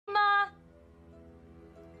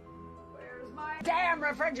damn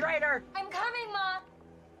refrigerator! I'm coming, Mom!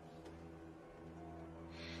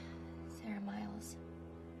 Sarah Miles,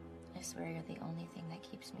 I swear you're the only thing that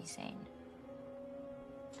keeps me sane.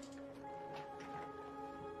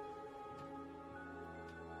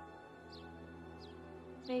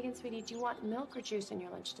 Megan, sweetie, do you want milk or juice in your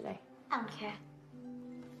lunch today? I don't care.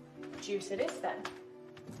 Juice it is, then.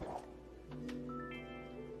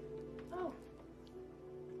 Oh.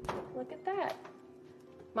 Look at that.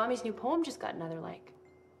 Mommy's new poem just got another like.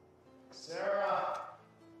 Sarah!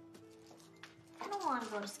 I don't want to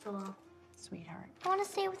go to school. Sweetheart. I want to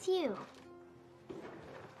stay with you.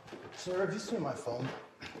 Sarah, have you seen my phone?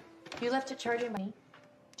 You left it charging, buddy.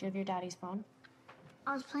 Do you have your daddy's phone?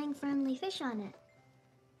 I was playing Friendly Fish on it.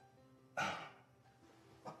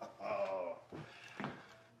 Oh.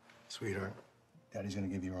 Sweetheart, Daddy's gonna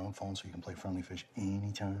give you your own phone so you can play Friendly Fish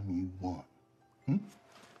anytime you want.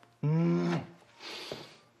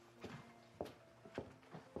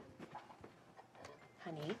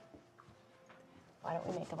 Honey, why don't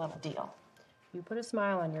we make a little deal? You put a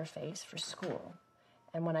smile on your face for school,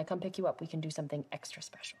 and when I come pick you up, we can do something extra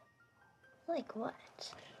special. Like what?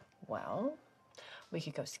 Well, we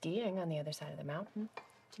could go skiing on the other side of the mountain.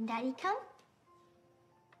 Can Daddy come?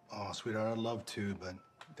 Oh, sweetheart, I'd love to, but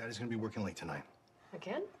Daddy's gonna be working late tonight.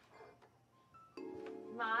 Again?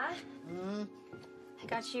 Ma? I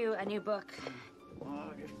got you a new book.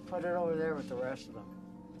 Oh, just put it over there with the rest of them.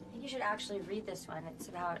 I think you should actually read this one. It's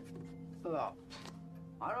about... Well,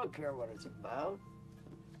 I don't care what it's about.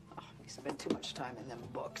 Oh, you spend too much time in them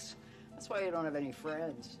books. That's why you don't have any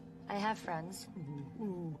friends. I have friends.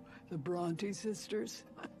 Ooh, the Bronte sisters.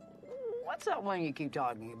 What's that one you keep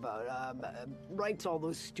talking about? Writes all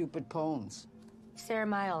those stupid poems. Sarah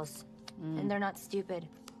Miles. And they're not stupid.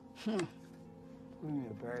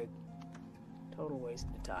 Very total waste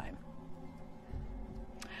of time.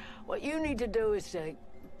 What you need to do is to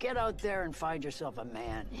get out there and find yourself a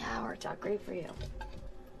man. Yeah, worked out great for you.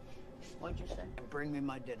 What'd you say? Bring me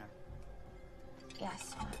my dinner.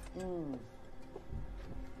 Yes.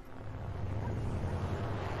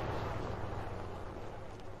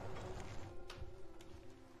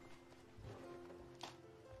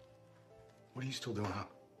 What are you still doing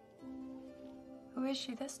up? Who is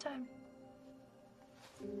she this time?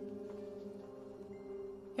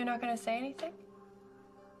 You're not gonna say anything?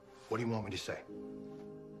 What do you want me to say?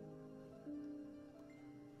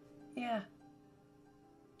 Yeah.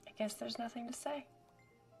 I guess there's nothing to say.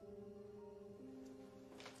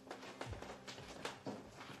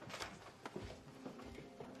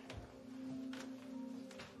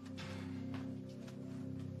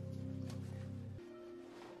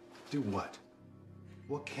 Do what?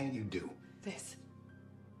 What can you do? This.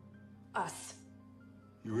 Us.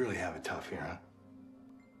 You really have it tough here, huh?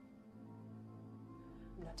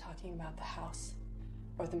 I'm not talking about the house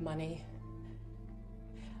or the money.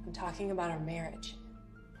 I'm talking about our marriage.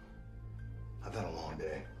 I've had a long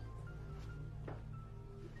day.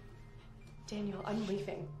 Daniel, I'm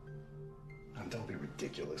leaving. Now, don't be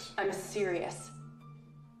ridiculous. I'm serious.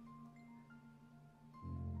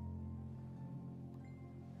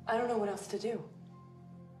 I don't know what else to do.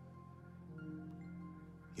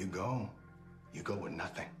 You go. You go with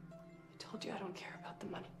nothing. I told you I don't care about the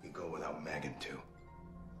money. You go without Megan, too.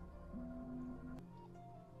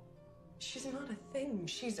 She's not a thing.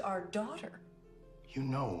 She's our daughter. You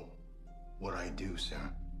know what I do,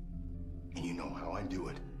 Sarah. And you know how I do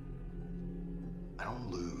it. I don't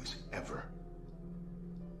lose, ever.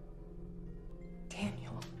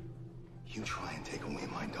 Daniel. You try and take away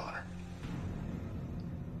my daughter.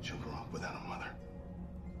 She'll grow up without a mother.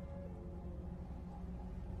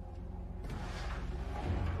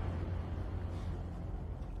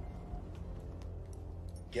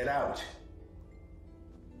 Get out.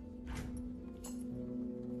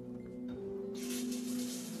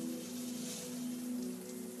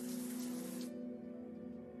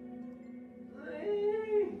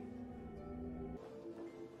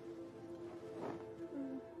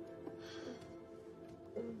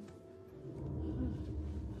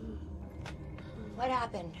 What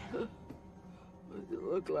happened? It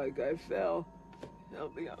looked like I fell.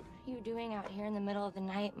 Help me up. What are you doing out here in the middle of the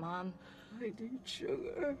night, Mom? I need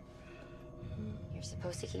sugar. You're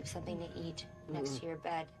supposed to keep something to eat next to your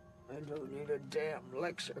bed. I don't need a damn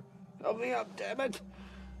lecture. Help me up, damn it.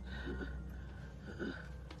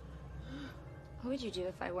 What would you do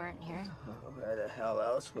if I weren't here? Where the hell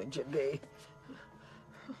else would you be?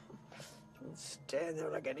 Don't stand there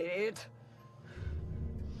like an idiot.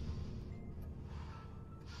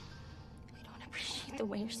 I don't appreciate the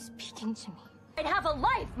way you're speaking to me. I'd have a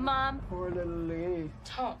life, Mom. Poor little Lee.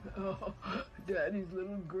 Don't. Oh, Daddy's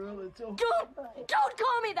little girl, it's so... Don't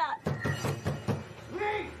call me that.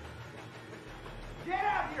 Lee! Get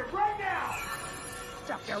out here right now!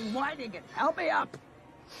 Stop your whining and help me up.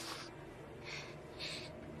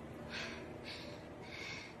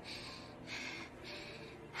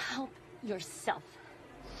 Help yourself.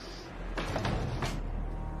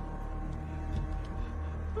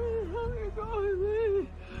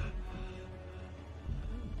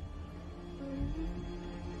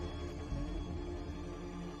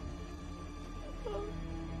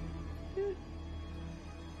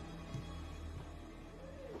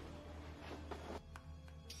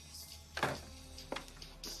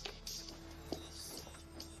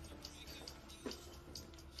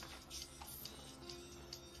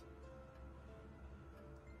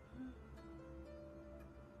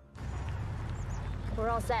 We're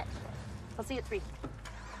all set. I'll see you at 3.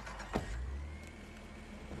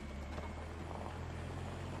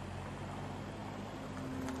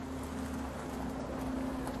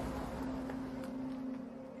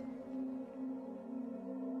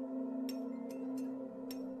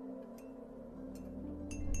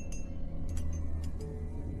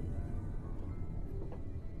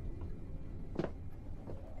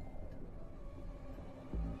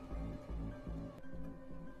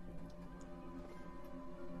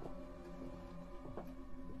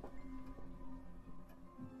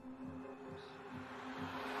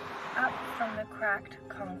 Up from the cracked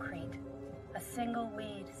concrete, a single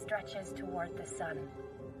weed stretches toward the sun.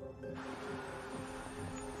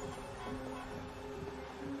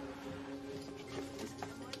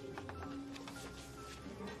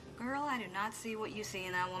 Girl, I do not see what you see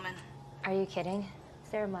in that woman. Are you kidding?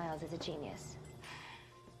 Sarah Miles is a genius.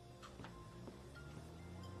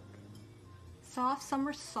 Soft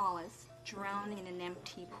summer solace drowning in an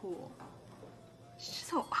empty pool. It's just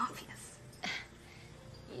so obvious.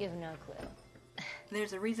 You have no clue.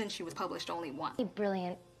 There's a reason she was published only once.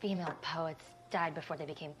 Brilliant female poets died before they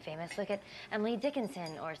became famous. Look at Emily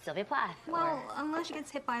Dickinson or Sylvia Plath. Well, unless she gets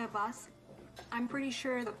hit by a bus, I'm pretty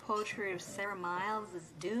sure the poetry of Sarah Miles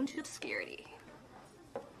is doomed to obscurity.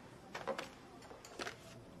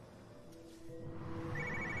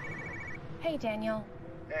 Hey, Daniel.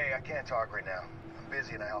 Hey, I can't talk right now. I'm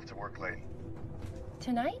busy and I have to work late.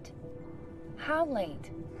 Tonight? How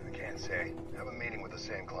late? I can't say. I have a meeting with the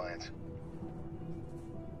same clients.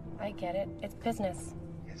 I get it. It's business.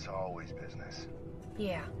 It's always business.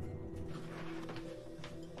 Yeah.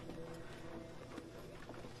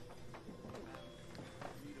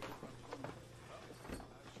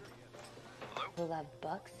 Who love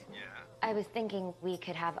books? Yeah. I was thinking we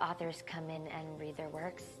could have authors come in and read their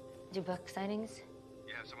works, do book signings.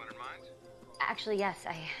 You have someone in mind? Actually, yes,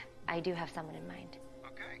 I do have someone in mind.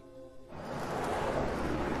 Okay.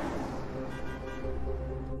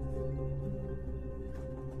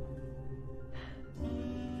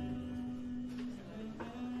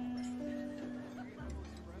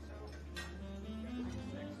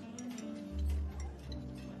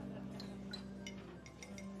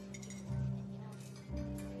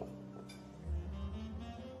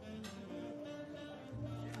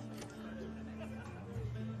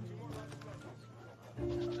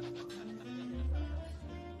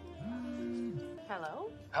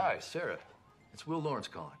 Hello? Hi, Sarah. It's Will Lawrence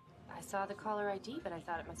calling. I saw the caller ID, but I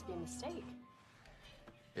thought it must be a mistake.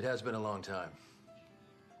 It has been a long time.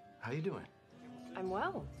 How you doing? I'm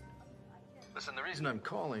well. Listen, the reason I'm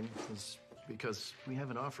calling is because we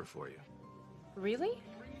have an offer for you. Really?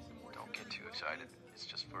 Don't get too excited. It's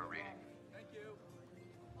just for a reading.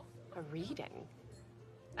 A reading?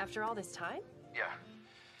 After all this time? Yeah.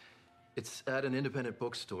 It's at an independent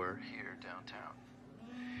bookstore here downtown.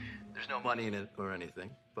 There's no money in it or anything,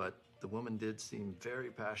 but the woman did seem very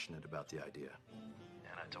passionate about the idea.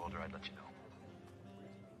 And I told her I'd let you know.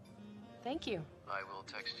 Thank you. I will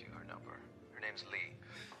text you her number. Her name's Lee.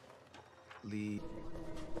 Lee.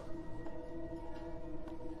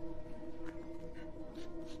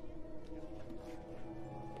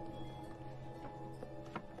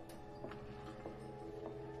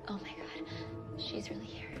 Oh my God, she's really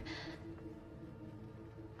here.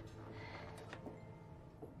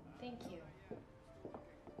 Thank you.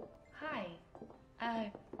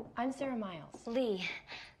 Hi. I'm Sarah Miles. Lee.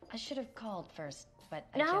 I should have called first, but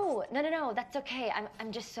No, that's okay.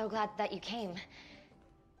 I'm just so glad that you came.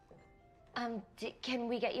 Can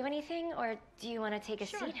we get you anything, or do you want to take a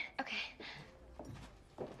seat? Okay.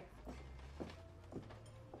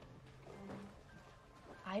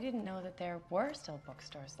 I didn't know that there were still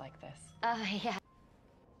bookstores like this. Yeah.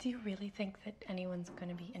 Do you really think that anyone's going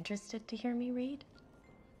to be interested to hear me read?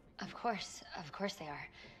 Of course they are.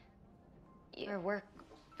 Your work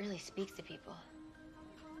really speaks to people.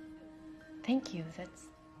 Thank you.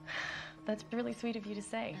 That's really sweet of you to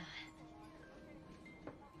say.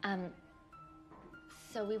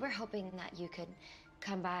 So we were hoping that you could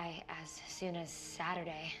come by as soon as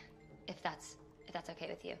Saturday, if that's okay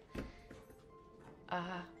with you.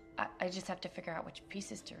 I just have to figure out which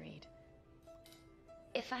pieces to read.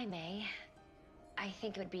 If I may, I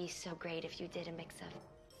think it would be so great if you did a mix of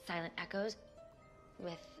silent echoes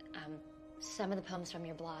with some of the poems from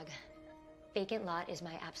your blog. Vacant Lot is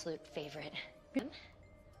my absolute favorite.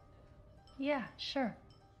 Yeah, sure.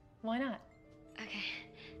 Why not? Okay.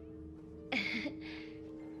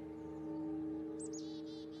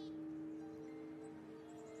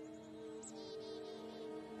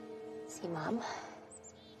 See, Mom,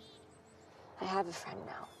 I have a friend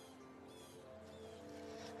now.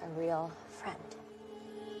 A real friend.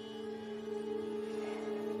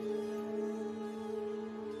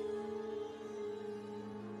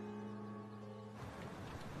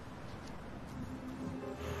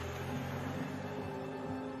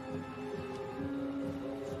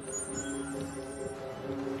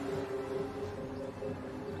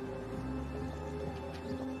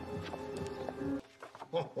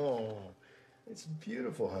 Oh, it's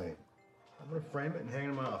beautiful, honey. I'm gonna frame it and hang it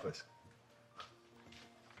in my office.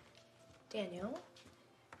 Daniel,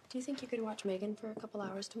 do you think you could watch Megan for a couple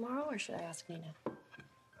hours tomorrow, or should I ask Nina?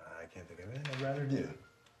 I can't think of anything I'd rather do.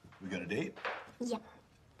 We got a date? Yeah.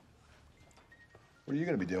 What are you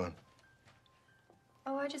gonna be doing?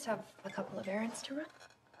 Oh, I just have a couple of errands to run.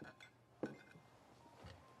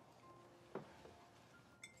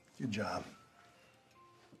 Good job.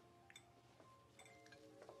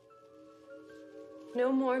 No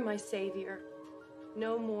more my savior.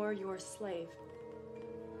 No more your slave.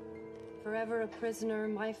 Forever a prisoner,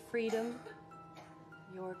 my freedom,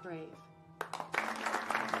 your grave.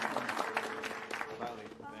 Finally,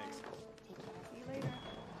 thanks. See you later.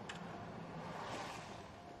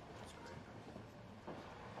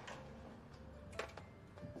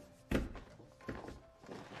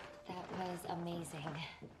 That was amazing.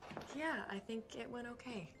 Yeah, I think it went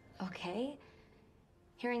okay. Okay?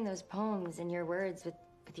 Hearing those poems and your words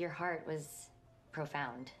with your heart was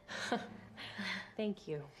profound. Thank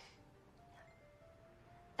you.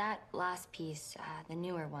 That last piece, the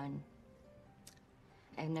newer one,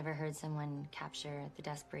 I've never heard someone capture the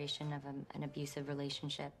desperation of an abusive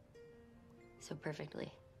relationship so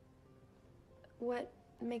perfectly. What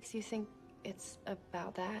makes you think it's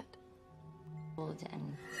about that? Cold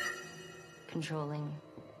and controlling,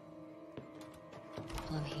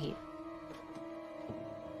 full of hate.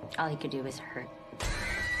 All he could do was hurt.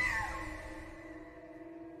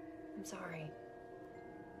 I'm sorry.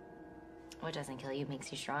 What doesn't kill you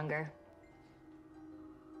makes you stronger.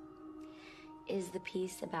 Is the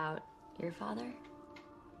piece about your father?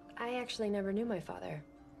 I actually never knew my father.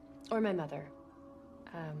 Or my mother.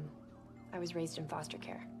 I was raised in foster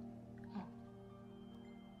care. Oh.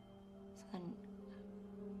 So then...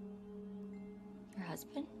 your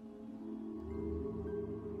husband?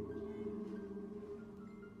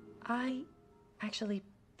 I actually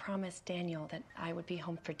promised Daniel that I would be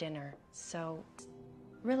home for dinner, so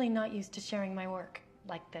really not used to sharing my work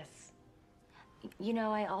like this. You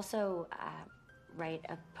know, I also write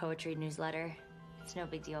a poetry newsletter. It's no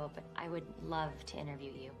big deal, but I would love to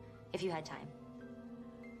interview you if you had time.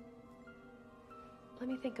 Let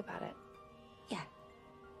me think about it. Yeah.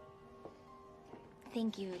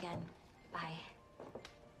 Thank you again. Bye.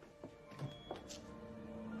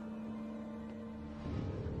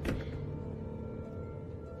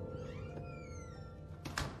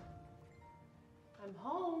 I'm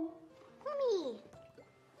home. Mommy!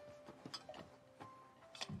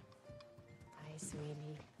 Hi,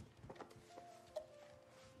 sweetie.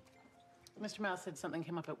 Mr. Mouse said something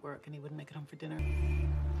came up at work and he wouldn't make it home for dinner.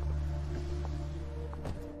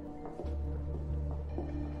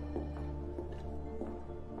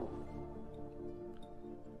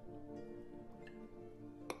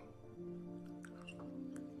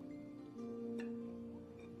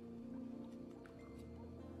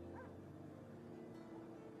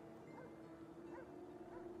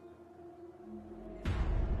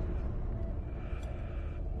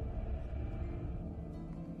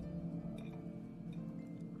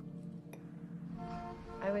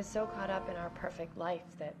 I was so caught up in our perfect life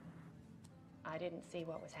that I didn't see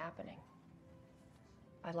what was happening.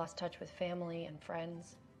 I lost touch with family and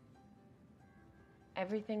friends.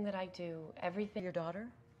 Everything that I do, everything... Your daughter?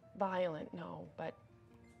 Violent, no, but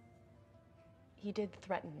he did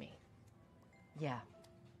threaten me. Yeah,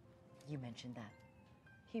 you mentioned that.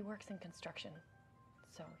 He works in construction,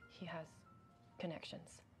 so he has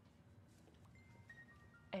connections.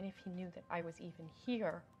 And if he knew that I was even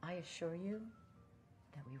here... I assure you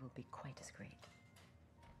that we will be quite discreet.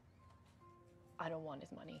 I don't want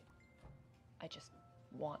his money. I just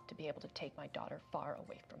want to be able to take my daughter far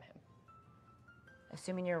away from him.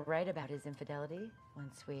 Assuming you're right about his infidelity,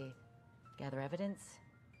 once we gather evidence,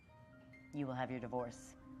 you will have your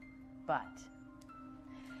divorce. But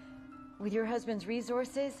with your husband's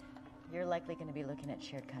resources, you're likely going to be looking at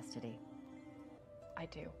shared custody. I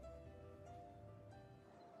do.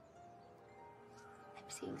 I'm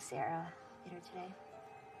seeing Sarah later today.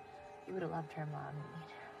 You would have loved her, Mom.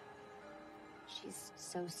 She's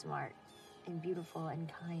so smart and beautiful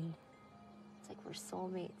and kind. It's like we're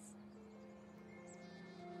soulmates.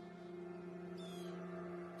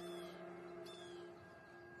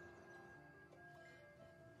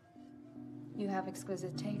 You have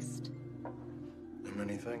exquisite taste. In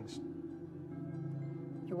many things.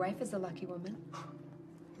 Your wife is a lucky woman.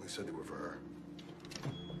 Who said they were for her?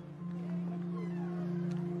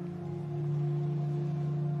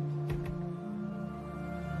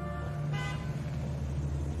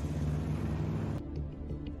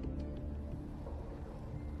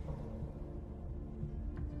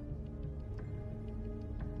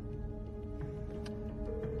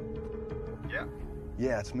 Yeah?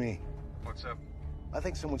 Yeah, it's me. What's up? I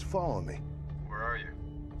think someone's following me. Where are you?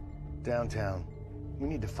 Downtown. We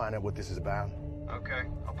need to find out what this is about. Okay,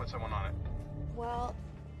 I'll put someone on it. Well,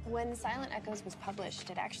 when Silent Echoes was published,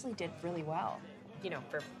 it actually did really well. You know,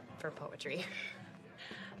 for poetry.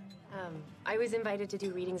 I was invited to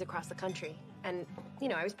do readings across the country. And, you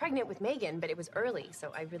know, I was pregnant with Megan, but it was early,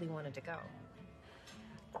 so I really wanted to go.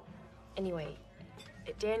 Anyway,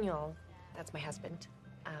 Daniel, that's my husband,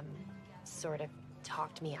 sort of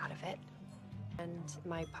talked me out of it. And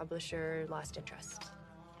my publisher lost interest.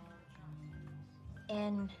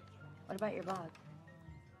 And what about your blog?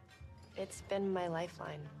 It's been my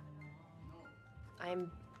lifeline.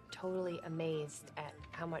 I'm totally amazed at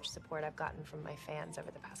how much support I've gotten from my fans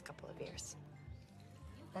over the past couple of years.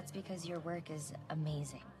 That's because your work is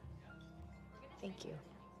amazing. Thank you.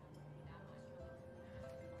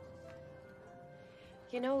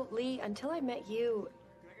 You know, Lee, until I met you,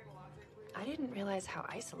 I didn't realize how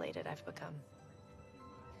isolated I've become.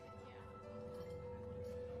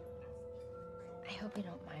 I hope you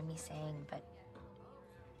don't mind me saying, but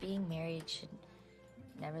being married should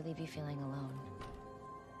never leave you feeling alone.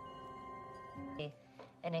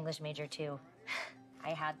 An English major, too.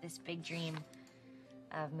 I had this big dream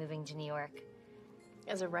of moving to New York.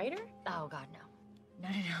 As a writer? Oh, God, no.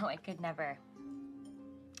 No, I could never.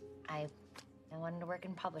 I wanted to work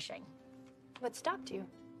in publishing. What stopped you?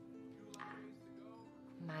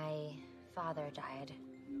 My father died.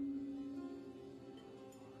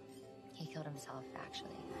 He killed himself,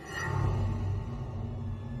 actually.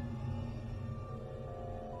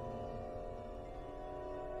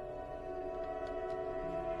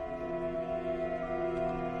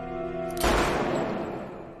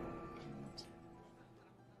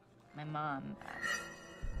 My mom,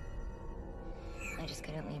 I just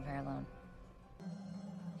couldn't leave her alone.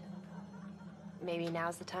 Maybe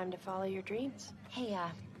now's the time to follow your dreams. Hey,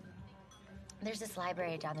 there's this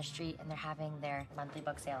library down the street, and they're having their monthly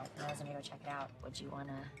book sale, and I was gonna go check it out. Would you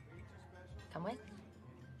wanna come with?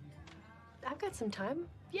 I've got some time.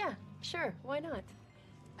 Yeah, sure, why not?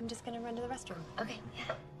 I'm just gonna run to the restroom. Okay,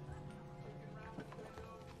 yeah.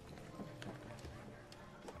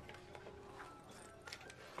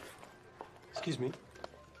 Excuse me.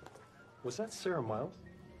 Was that Sarah Miles?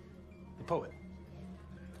 The poet?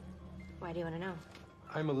 Why do you want to know?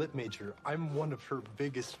 I'm a lit major. I'm one of her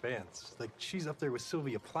biggest fans. Like, she's up there with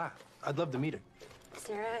Sylvia Plath. I'd love to meet her.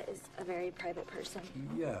 Sarah is a very private person.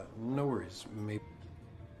 Yeah, no worries. Maybe.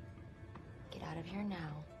 Get out of here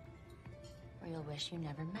now, or you'll wish you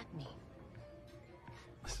never met me.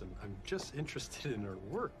 Listen, I'm just interested in her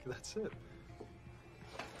work. That's it.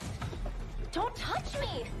 Don't touch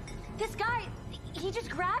me! This guy, he just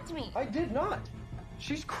grabbed me. I did not.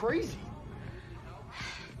 She's crazy.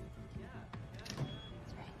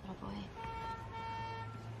 That's right, little boy.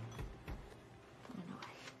 Run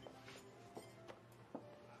away.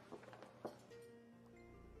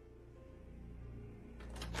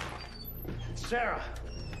 Sarah!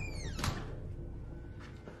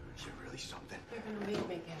 You're really something. You're gonna leave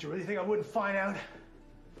me again. Do you really think I wouldn't find out?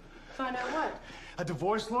 Find out what? A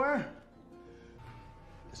divorce lawyer?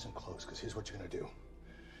 Listen close, because here's what you're gonna do.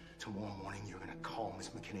 Tomorrow morning, you're gonna call Miss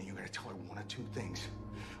McKinnon. You're gonna tell her one of two things.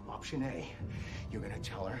 Option A, you're gonna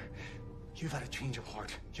tell her You've had a change of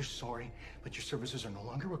heart. You're sorry, but your services are no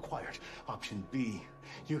longer required. Option B,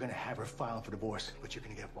 you're gonna have her file for divorce, but you're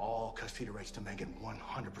gonna give all custody rights to Megan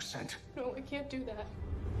 100%. No, I can't do that.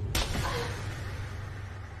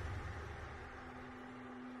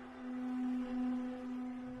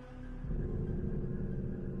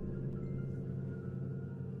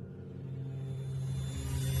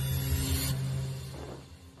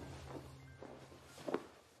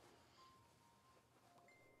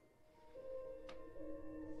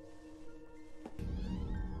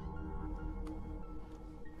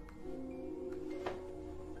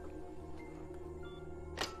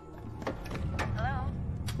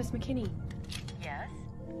 Miss McKinney. Yes?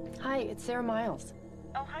 Hi, it's Sarah Miles.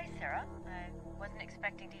 Oh, hi, Sarah. I wasn't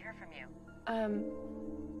expecting to hear from you.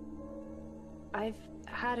 I've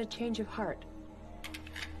had a change of heart.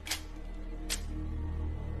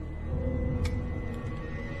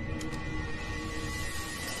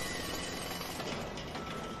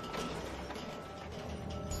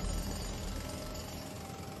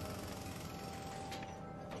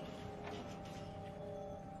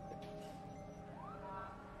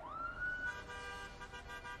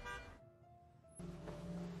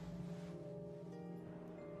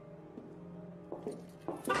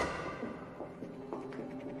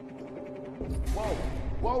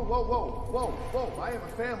 Whoa, whoa, whoa, whoa, whoa, whoa, I have a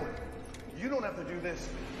family. You don't have to do this.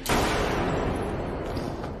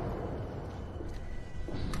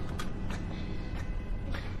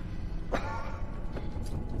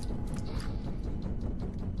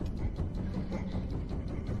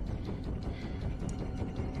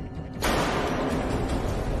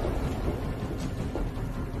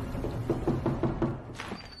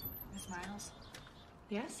 Miss Miles?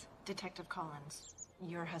 Yes? Detective Collins.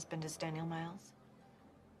 Your husband is Daniel Miles?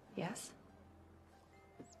 Yes?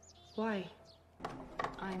 Why?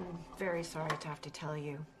 I'm very sorry to have to tell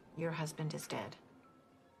you. Your husband is dead.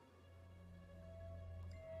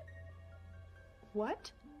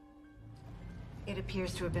 What? It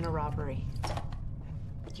appears to have been a robbery.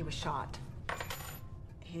 He was shot.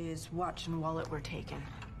 His watch and wallet were taken.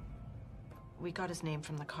 We got his name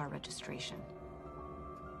from the car registration.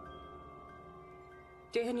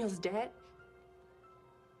 Daniel's dead?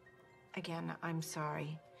 Again, I'm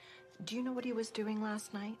sorry. Do you know what he was doing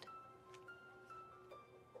last night?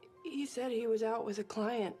 He said he was out with a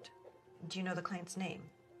client. Do you know the client's name?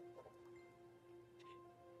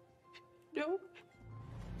 No.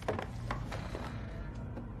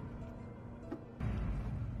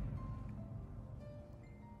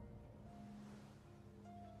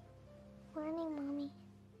 Morning, Mommy.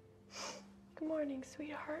 Good morning,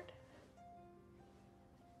 sweetheart.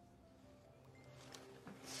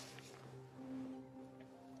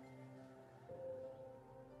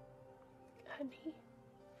 Honey.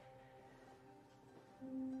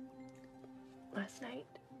 Last night,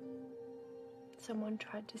 someone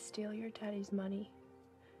tried to steal your daddy's money,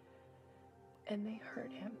 and they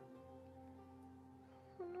hurt him.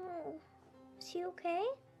 Oh no. Is he okay?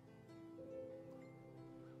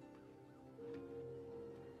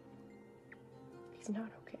 He's not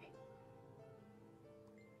okay.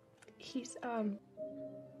 He's,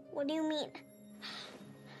 What do you mean?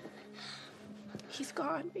 He's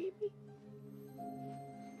gone, baby.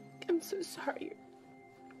 I'm so sorry.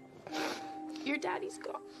 Your daddy's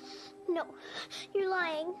gone. No, you're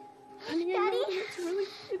lying. Honey, Daddy?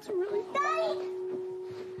 It's really Daddy!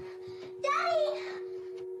 Daddy!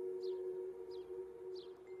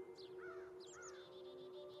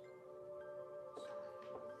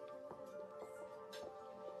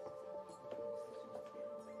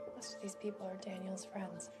 Most of these people are Daniel's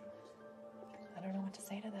friends. I don't know what to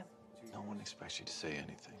say to them. No one expects you to say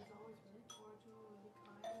anything.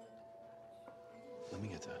 Let me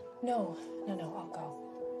get that. No, I'll go.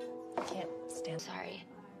 I can't stand. Sorry.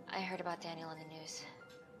 I heard about Daniel in the news.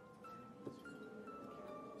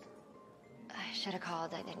 I should have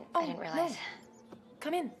called. I didn't realize. No.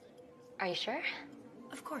 Come in. Are you sure?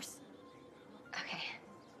 Of course. Okay.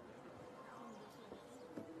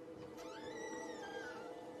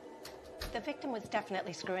 The victim was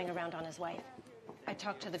definitely screwing around on his wife. I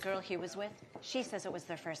talked to the girl he was with. She says it was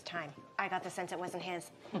their first time. I got the sense it wasn't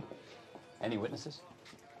his. Any witnesses?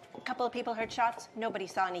 A couple of people heard shots. Nobody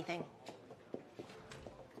saw anything.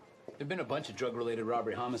 There've been a bunch of drug-related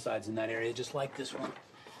robbery homicides in that area, just like this one.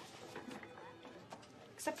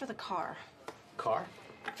 Except for the car. Car?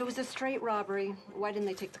 If it was a straight robbery, why didn't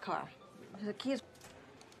they take the car? The key is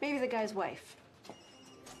maybe the guy's wife.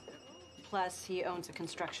 Plus, he owns a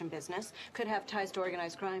construction business. Could have ties to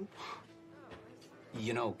organized crime.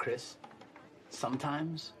 You know, Chris,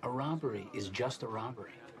 sometimes a robbery is just a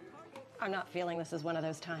robbery. I'm not feeling this is one of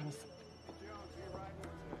those times.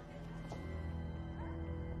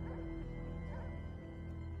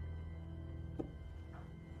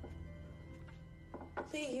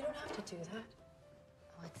 don't have to do that.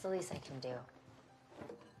 Oh, it's the least I can do.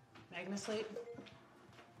 Megan asleep?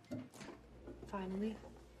 Finally.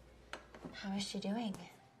 How is she doing?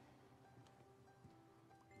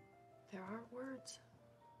 There aren't words.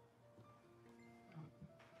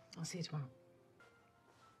 I'll see you tomorrow.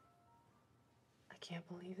 I can't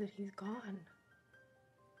believe that he's gone.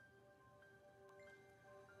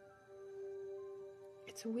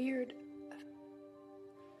 It's weird.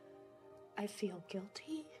 I feel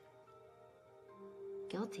guilty.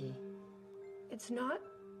 Guilty? It's not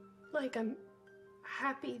like I'm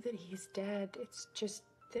happy that he's dead. It's just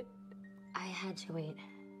that I had to wait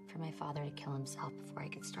for my father to kill himself before I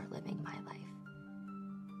could start living my life.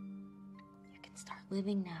 You can start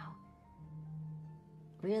living now.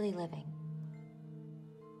 Really living.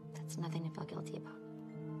 That's nothing to feel guilty about.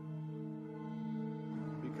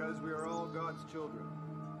 Because we are all God's children.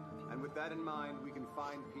 And with that in mind, we can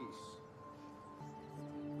find peace.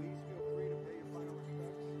 Please feel free to pay your final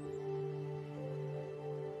respects.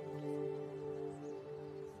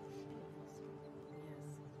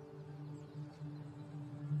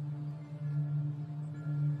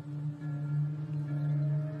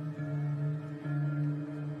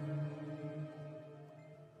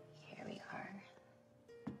 Here we are.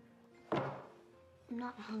 I'm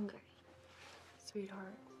not hungry.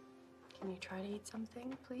 Sweetheart, can you try to eat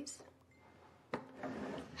something, please?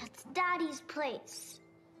 That's Daddy's place.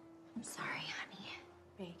 I'm sorry, honey.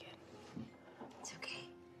 Megan. It's okay.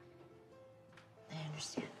 I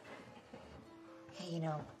understand. Hey, you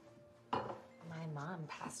know, my mom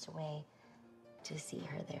passed away to see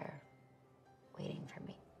her there, waiting for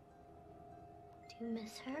me. Do you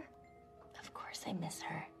miss her? Of course I miss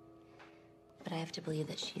her. But I have to believe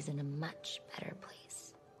that she's in a much better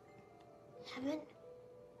place. Heaven?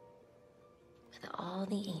 With all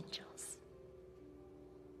the angels.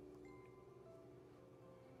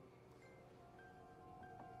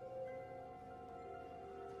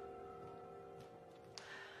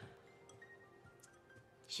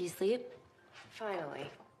 She asleep? Finally.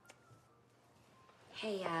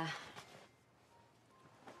 Hey,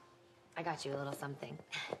 I got you a little something.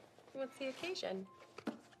 What's the occasion?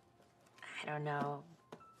 I don't know.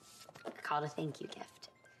 Called a thank you gift.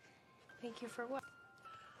 Thank you for what?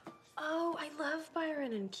 Oh, I love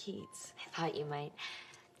Byron and Keats. I thought you might.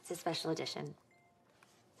 It's a special edition.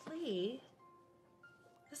 Lee,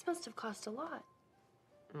 this must have cost a lot.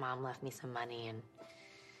 Mom left me some money and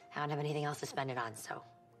I don't have anything else to spend it on, so.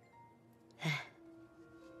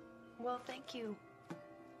 Well, thank you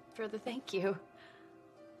for the thank you.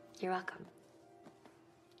 You're welcome.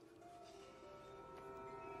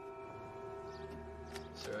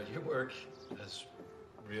 Sarah, your work has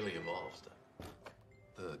really evolved.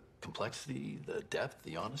 The complexity, the depth,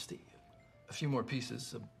 the honesty. A few more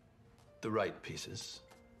pieces, the right pieces.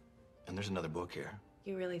 And there's another book here.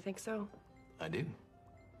 You really think so? I do.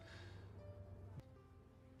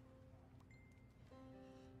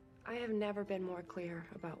 I have never been more clear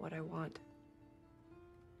about what I want.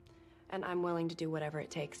 And I'm willing to do whatever it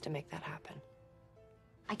takes to make that happen.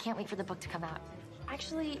 I can't wait for the book to come out.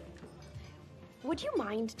 Actually, would you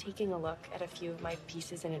mind taking a look at a few of my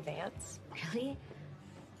pieces in advance? Really?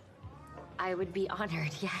 I would be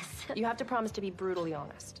honored, yes. You have to promise to be brutally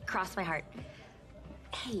honest. Cross my heart.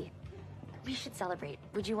 Hey, we should celebrate.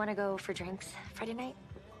 Would you want to go for drinks Friday night?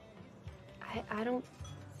 I don't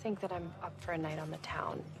think that I'm up for a night on the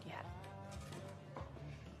town yet.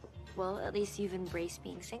 Well, at least you've embraced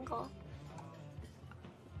being single.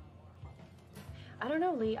 I don't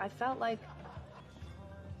know, Lee. I felt like...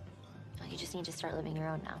 Well, you just need to start living your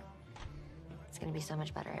own now. It's gonna be so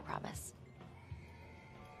much better, I promise.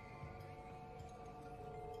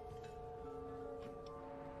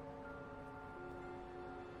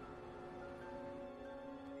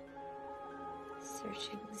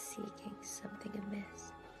 Searching, seeking something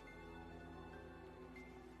amiss.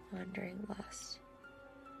 Wandering, lost.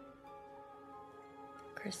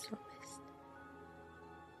 Crystal mist.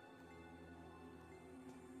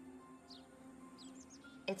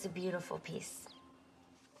 It's a beautiful piece.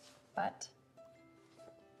 But?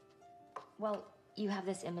 Well, you have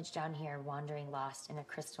this image down here, wandering lost in a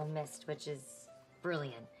crystal mist, which is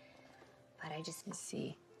brilliant. But I just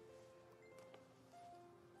see.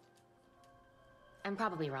 I'm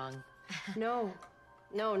probably wrong. No,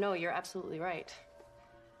 you're absolutely right.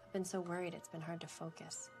 I've been so worried it's been hard to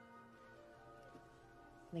focus.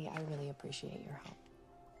 Lee, I really appreciate your help.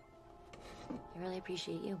 I really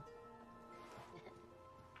appreciate you.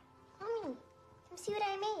 Mommy, come see what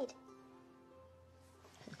I made.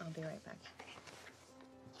 I'll be right back.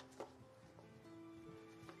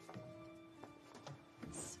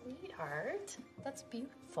 Sweetheart. sweetheart. That's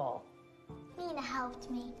beautiful. Nina helped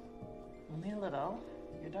me. Only a little.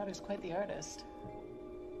 Your daughter's quite the artist.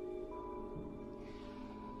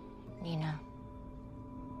 Nina,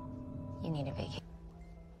 you need a vacation.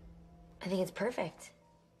 I think it's perfect.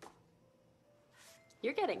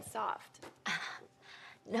 You're getting soft.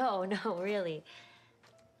 No, really.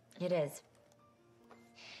 It is.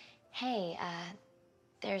 Hey,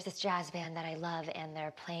 there's this jazz band that I love, and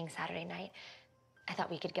they're playing Saturday night. I thought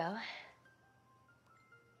we could go.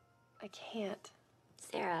 I can't.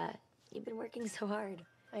 Sarah, you've been working so hard.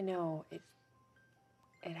 I know.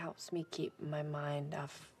 It helps me keep my mind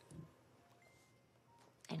off.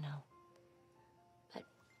 I know. But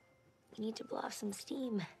we need to blow off some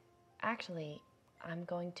steam. Actually, I'm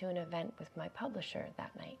going to an event with my publisher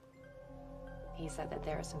that night. He said that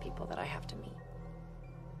there are some people that I have to meet.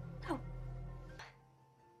 Oh.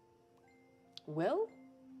 Will?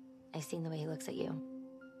 I've seen the way he looks at you.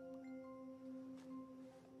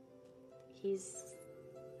 He's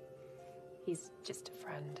just a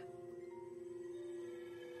friend.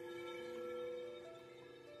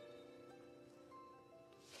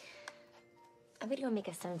 I'm gonna go make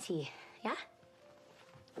us some tea, yeah?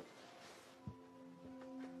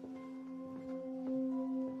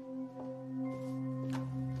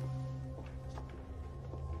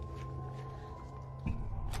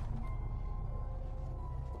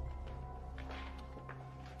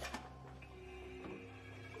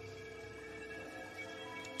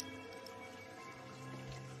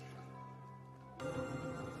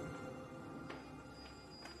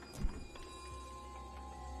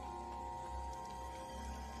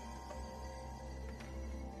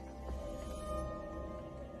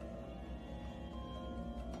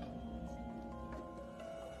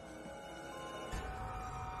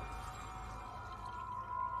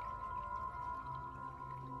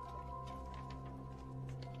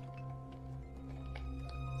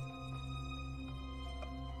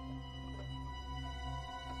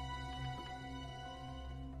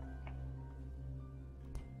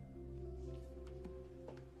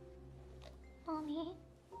 Mommy,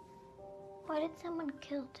 why did someone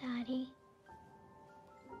kill Daddy?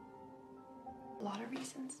 A lot of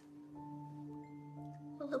reasons.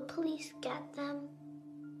 Will the police get them?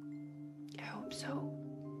 I hope so.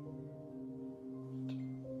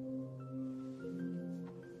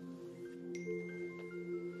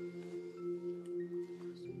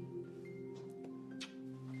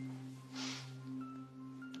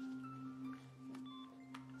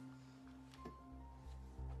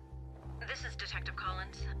 This is Detective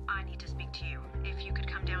Collins. I need to speak to you. If you could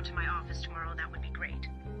come down to my office tomorrow, that would be great.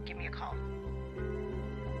 Give me a call.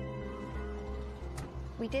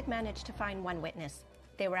 We did manage to find one witness.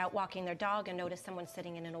 They were out walking their dog and noticed someone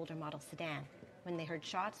sitting in an older model sedan. When they heard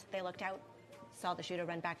shots, they looked out, saw the shooter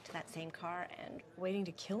run back to that same car, and... Waiting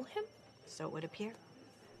to kill him? So it would appear.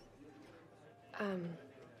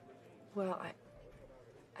 Well,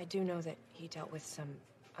 I do know that he dealt with some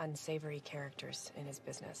unsavory characters in his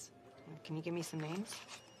business. Can you give me some names?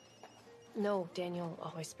 No, Daniel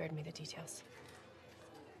always spared me the details.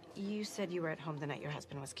 You said you were at home the night your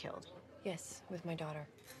husband was killed. Yes, with my daughter.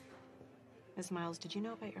 Ms. Miles, did you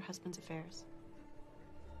know about your husband's affairs?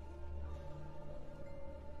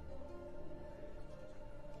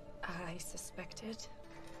 I suspected.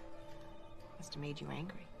 Must have made you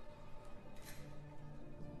angry.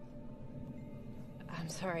 I'm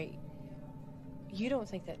sorry. You don't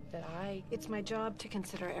think that I... It's my job to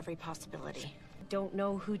consider every possibility. Don't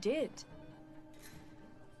know who did.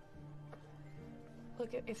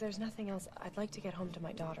 Look, if there's nothing else, I'd like to get home to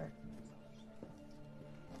my daughter.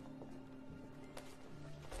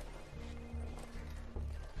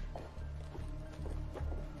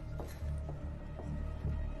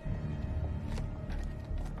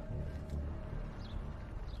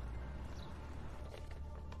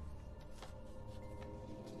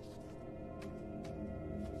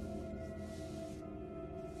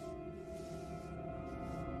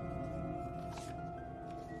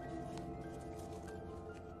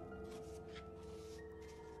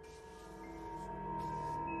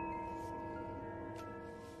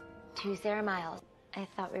 To Sarah Miles. I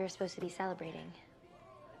thought we were supposed to be celebrating.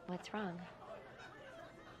 What's wrong?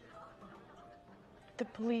 The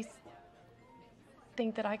police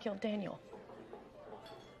think that I killed Daniel.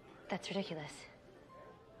 That's ridiculous.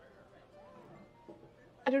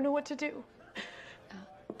 I don't know what to do.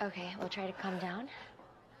 Oh, okay, we'll try to calm down.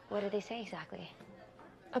 What did they say exactly?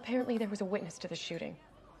 Apparently there was a witness to the shooting.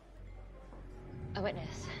 A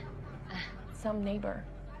witness? Some neighbor.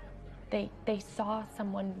 They saw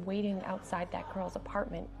someone waiting outside that girl's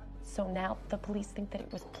apartment, so now the police think that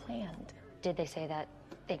it was planned. Did they say that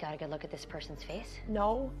they got a good look at this person's face?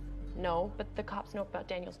 No, but the cops know about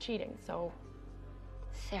Daniel's cheating, so...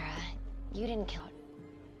 Sarah, you didn't kill her.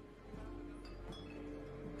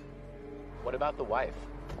 What about the wife?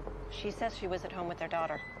 She says she was at home with their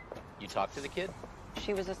daughter. You talked to the kid?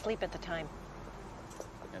 She was asleep at the time.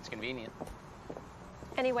 That's convenient.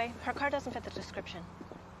 Anyway, her car doesn't fit the description.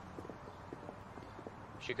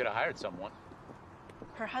 She could have hired someone.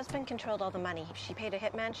 Her husband controlled all the money. If she paid a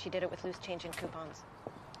hitman, she did it with loose change and coupons.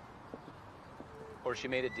 Or she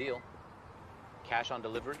made a deal. Cash on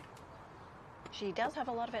delivery. She does have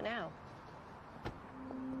a lot of it now.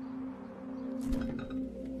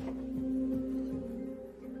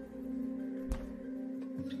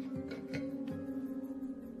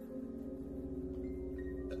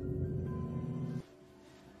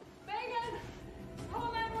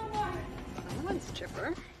 Someone's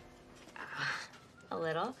chipper. A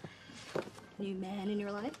little. New man in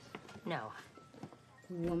your life? No.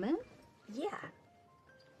 Woman? Yeah.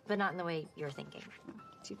 But not in the way you're thinking.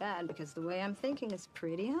 Too bad, because the way I'm thinking is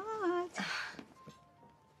pretty hot.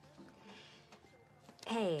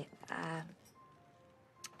 Hey,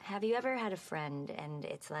 have you ever had a friend and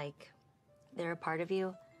it's like they're a part of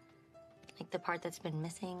you? Like the part that's been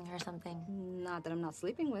missing or something? Not that I'm not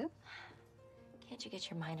sleeping with. Can't you get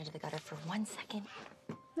your mind into the gutter for 1 second?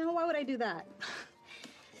 No, why would I do that?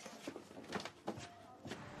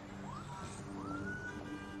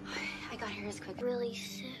 I got here as quick. Really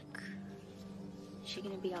sick. She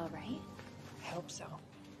gonna be all right? I hope so.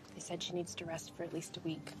 They said she needs to rest for at least a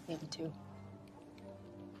week, maybe 2.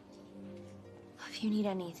 If you need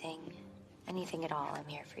anything at all, I'm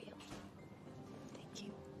here for you. Thank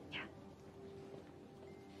you. Yeah.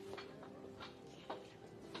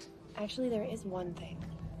 Actually, there is one thing.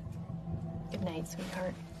 Good night,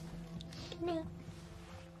 sweetheart. No.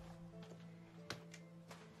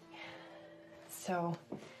 So,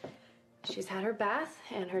 she's had her bath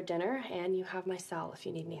and her dinner, and you have my cell if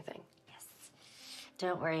you need anything. Yes.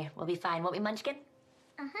 Don't worry, we'll be fine, won't we, Munchkin?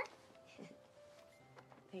 Uh-huh.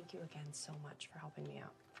 Thank you again so much for helping me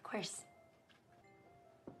out. Of course.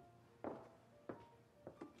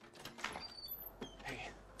 Hey.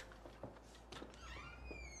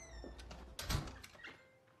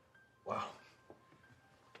 Wow.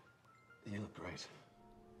 You look great.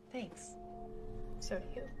 Thanks. So do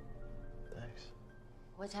you. Thanks.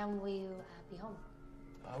 What time will you be home?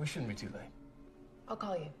 We shouldn't be too late. I'll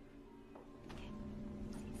call you.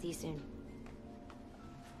 See you soon.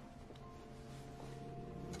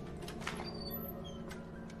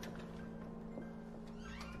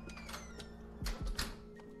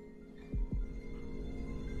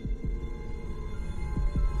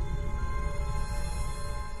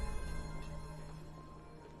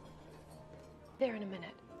 There in a minute.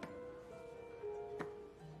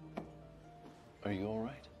 Are you all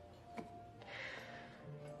right?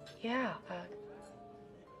 Yeah,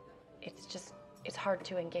 it's hard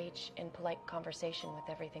to engage in polite conversation with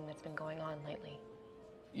everything that's been going on lately.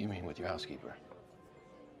 You mean with your housekeeper?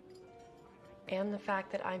 And the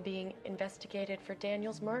fact that I'm being investigated for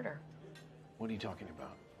Daniel's murder. What are you talking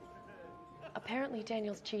about? Apparently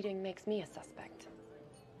Daniel's cheating makes me a suspect.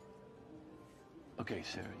 Okay,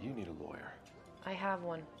 Sarah, you need a lawyer. I have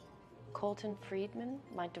one. Colton Friedman,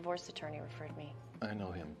 my divorce attorney, referred me. I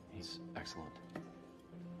know him. He's excellent.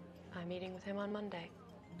 I'm meeting with him on Monday.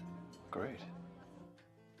 Great.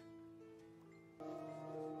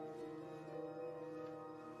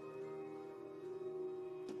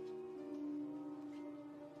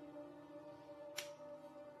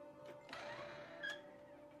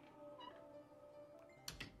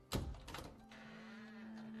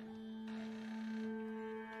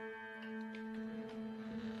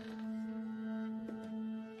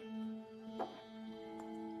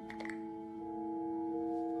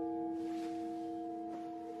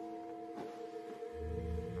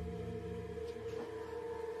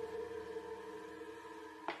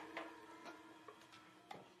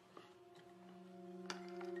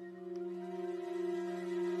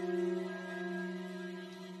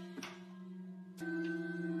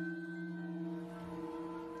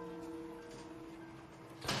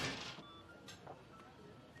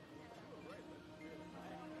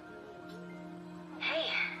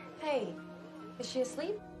 Hey, is she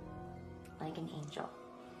asleep? Like an angel.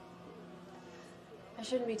 I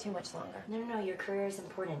shouldn't be too much longer. No, your career is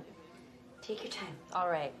important. Take your time. All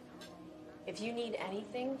right. If you need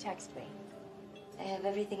anything, text me. I have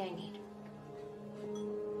everything I need.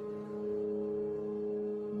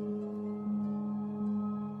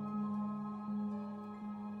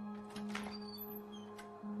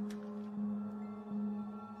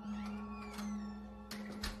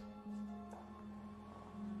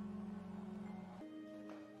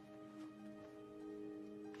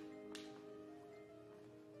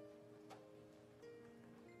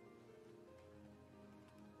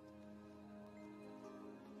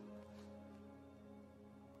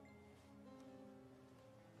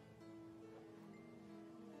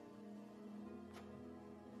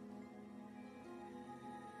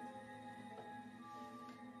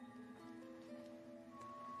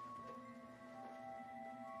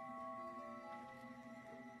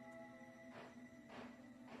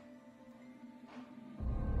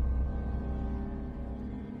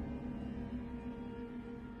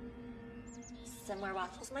 some more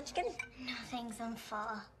waffles, Munchkin? No thanks, I'm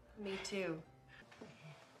full. Me too.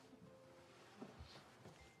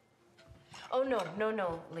 Oh,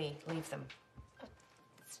 no, Lee. Leave them.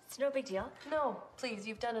 It's no big deal. No, please,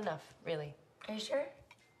 you've done enough, really. Are you sure?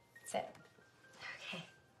 Sit. Okay.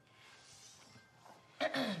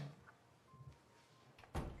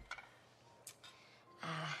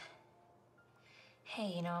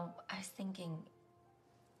 Hey, you know, I was thinking,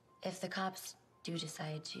 if the cops do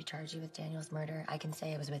decide to charge you with Daniel's murder, I can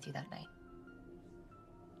say I was with you that night.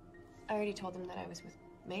 I already told them that I was with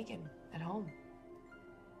Megan at home.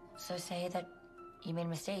 So say that you made a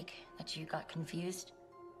mistake, that you got confused.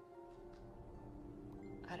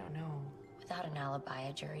 I don't know. Without an alibi,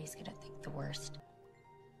 a jury's gonna think the worst.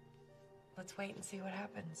 Let's wait and see what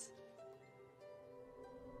happens.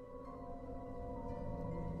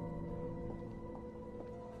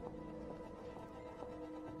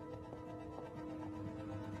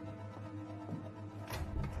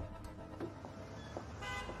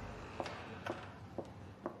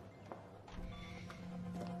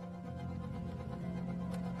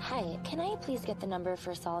 Hi, can I please get the number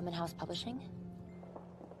for Solomon House Publishing?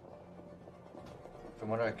 From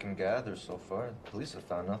what I can gather so far, the police have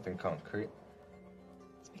found nothing concrete.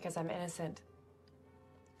 It's because I'm innocent.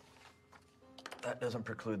 That doesn't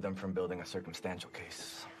preclude them from building a circumstantial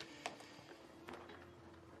case.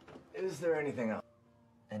 Is there anything else?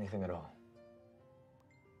 Anything at all?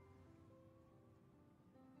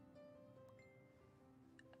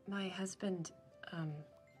 My husband,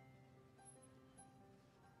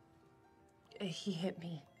 he hit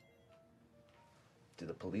me. Do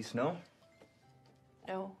the police know?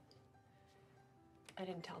 No. I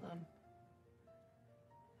didn't tell them.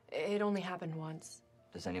 It only happened once.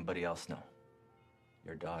 Does anybody else know?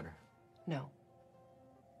 Your daughter? No.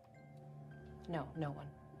 No, no one.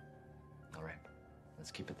 All right.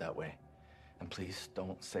 Let's keep it that way. And please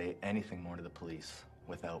don't say anything more to the police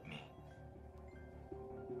without me.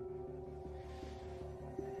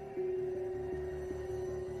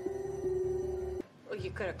 Well, you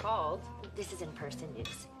could have called. This is in-person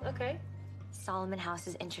news. Okay. Solomon House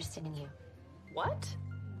is interested in you. What?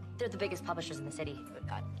 They're the biggest publishers in the city.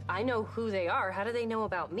 I know who they are. How do they know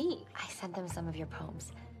about me? I sent them some of your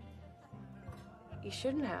poems. You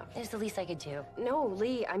shouldn't have. It's the least I could do. No,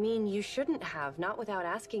 Lee, I mean, you shouldn't have, not without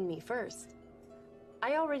asking me first.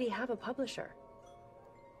 I already have a publisher.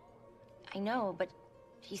 I know, but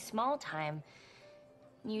he's small time.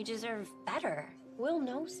 You deserve better. Will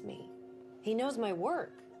knows me. He knows my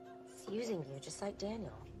work. He's using you just like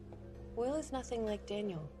Daniel. Will is nothing like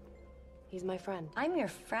Daniel. He's my friend. I'm your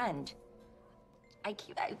friend. I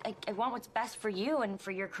want what's best for you and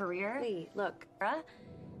for your career. Lee, look.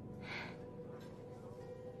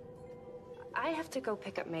 I have to go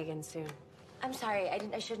pick up Megan soon. I'm sorry,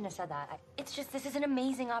 I shouldn't have said that. It's just, this is an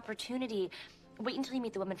amazing opportunity. Wait until you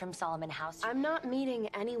meet the woman from Solomon House. I'm not meeting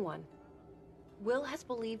anyone. Will has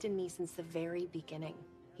believed in me since the very beginning.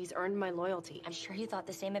 He's earned my loyalty. I'm sure you thought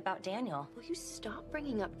the same about Daniel. Will you stop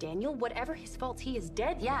bringing up Daniel? Whatever his fault, he is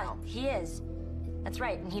dead now. Yeah, he is. That's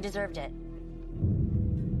right, and he deserved it.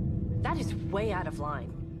 That is way out of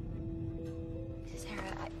line.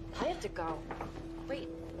 Sarah, I have to go. Wait.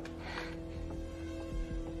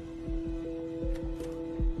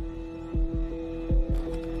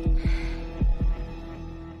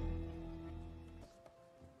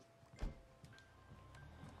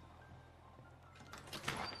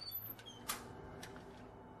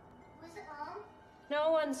 Was it Mom?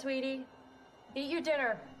 No one, sweetie. Eat your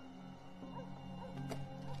dinner.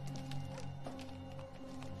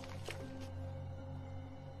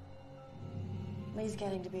 Lee's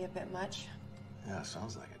getting to be a bit much. Yeah,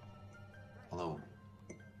 sounds like it. Although,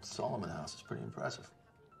 Solomon House is pretty impressive.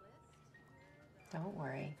 Don't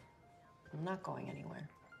worry. I'm not going anywhere.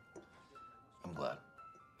 I'm glad.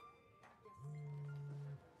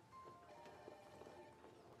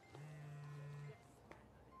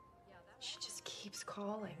 She just keeps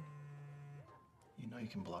calling. You know you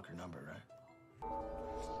can block her number, right?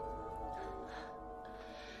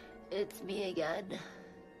 It's me again.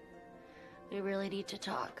 We really need to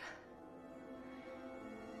talk.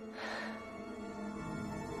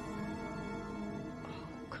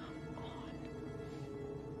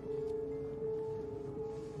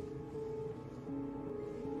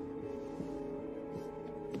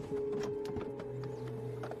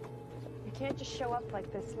 You can't just show up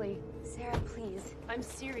like this, Lee. Sarah, please. I'm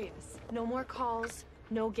serious. No more calls,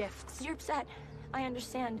 no gifts. You're upset. I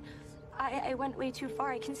understand. I went way too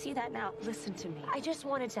far. I can see that now. Listen to me. I just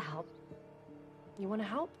wanted to help. You want to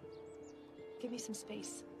help? Give me some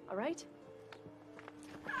space, all right?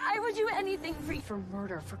 I would do anything for you. For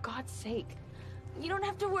murder, for God's sake. You don't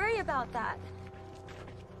have to worry about that.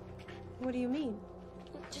 What do you mean?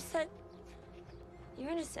 Just that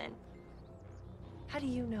you're innocent. How do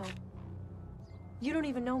you know? You don't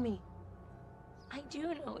even know me. I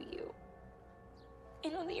do know you. I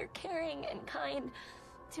know that you're caring and kind.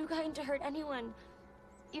 Too kind to hurt anyone,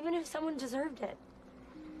 even if someone deserved it.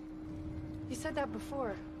 You said that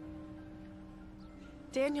before.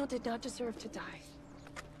 Daniel did not deserve to die.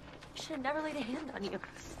 I should have never laid a hand on you.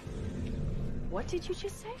 What did you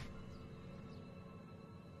just say?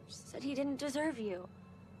 Said he didn't deserve you.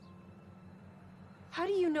 How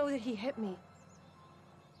do you know that he hit me?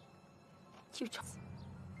 You just...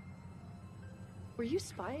 Were you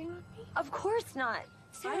spying on me? Of course not.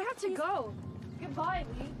 Sarah, I have to go. Goodbye,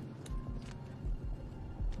 Lee.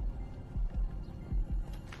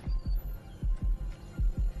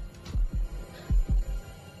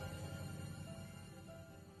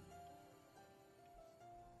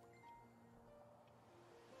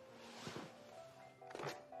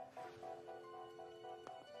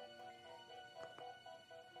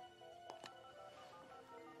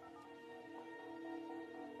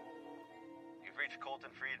 You've reached Colton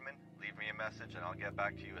Friedman. Leave me a message and I'll get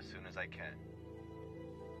back to you as soon as I can.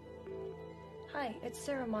 Hi, it's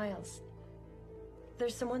Sarah Miles.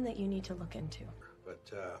 There's someone that you need to look into. But,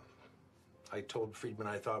 I told Friedman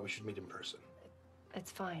I thought we should meet in person.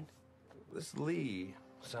 It's fine. This Lee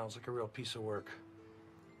sounds like a real piece of work.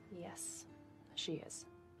 Yes, she is.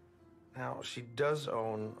 Now, she does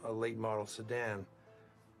own a late model sedan.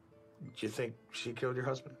 Do you think she killed your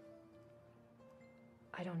husband?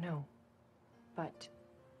 I don't know. But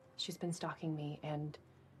she's been stalking me, and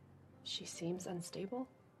she seems unstable.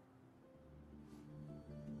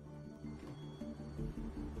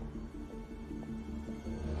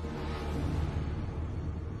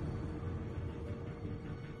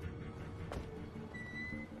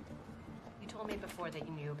 You told me before that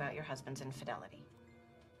you knew about your husband's infidelity.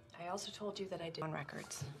 I also told you that I did on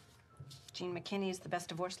records. Gene McKinney is the best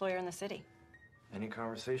divorce lawyer in the city. Any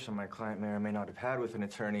conversation my client may or may not have had with an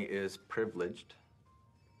attorney is privileged.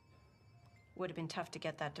 Would have been tough to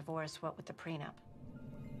get that divorce, what with the prenup.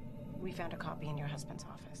 We found a copy in your husband's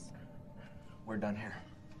office. We're done here.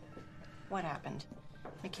 What happened?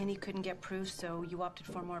 McKinney couldn't get proof, so you opted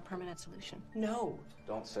for a more permanent solution. No.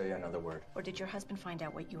 Don't say another word. Or did your husband find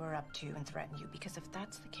out what you were up to and threaten you? Because if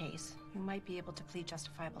that's the case, you might be able to plead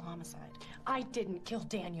justifiable homicide. I didn't kill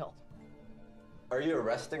Daniel. Are you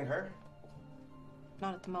arresting her?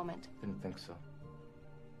 Not at the moment. Didn't think so.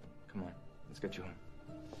 Come on, let's get you home.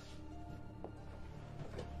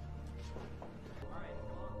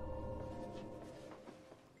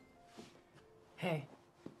 Hey,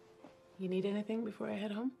 you need anything before I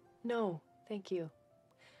head home? No, thank you.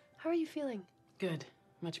 How are you feeling? Good,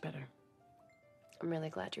 much better. I'm really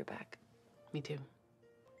glad you're back. Me too.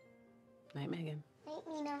 Night, Megan. Night,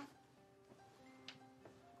 Nina.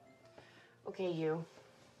 Okay, you.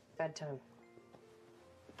 Bedtime.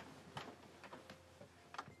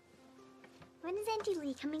 When is Auntie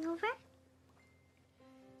Lee coming over?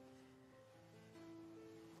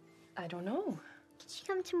 I don't know. Can she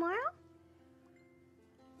come tomorrow?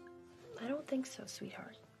 I don't think so,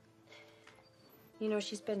 sweetheart. You know,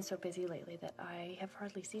 she's been so busy lately that I have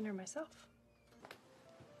hardly seen her myself.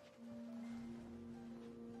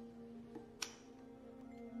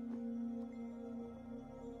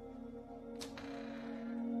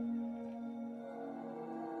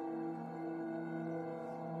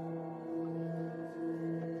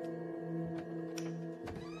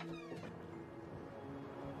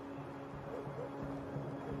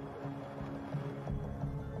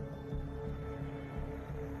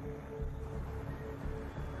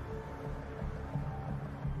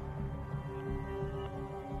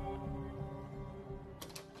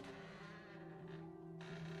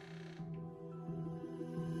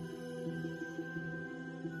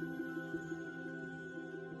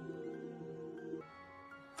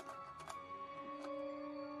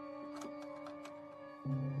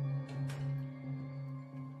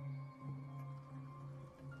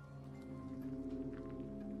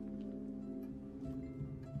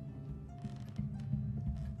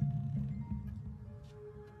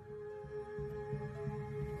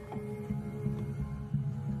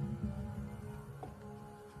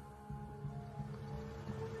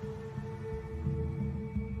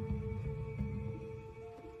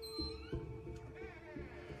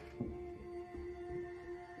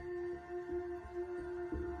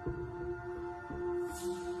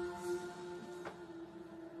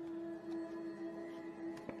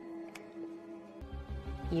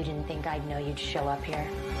 You didn't think I'd know you'd show up here?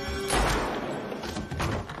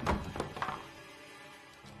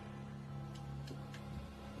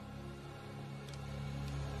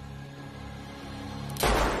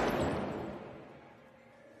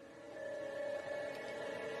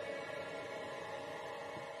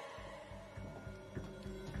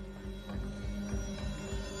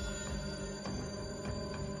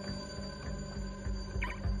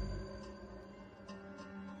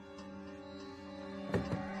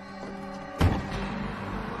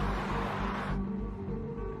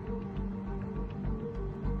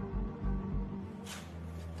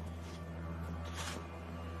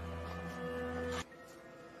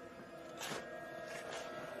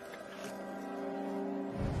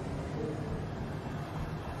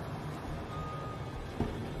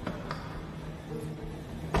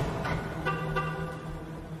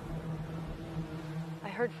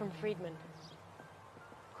 heard from Friedman.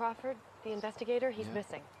 Crawford, the investigator, he's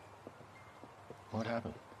missing. What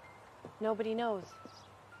happened? Nobody knows.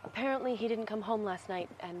 Apparently, he didn't come home last night,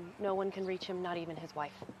 and no one can reach him, not even his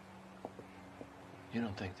wife. You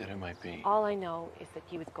don't think that it might be... All I know is that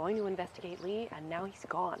he was going to investigate Lee, and now he's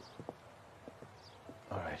gone.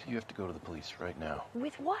 All right, you have to go to the police right now.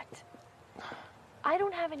 With what? I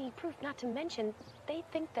don't have any proof, not to mention, they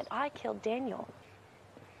think that I killed Daniel.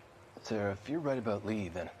 Sarah, if you're right about Lee,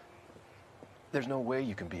 then there's no way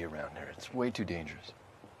you can be around her. It's way too dangerous.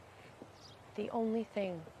 The only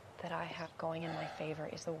thing that I have going in my favor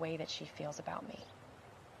is the way that she feels about me.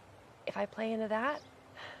 If I play into that,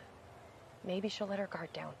 maybe she'll let her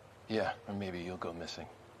guard down. Yeah, or maybe you'll go missing.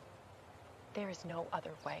 There is no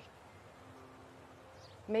other way.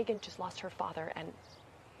 Megan just lost her father, and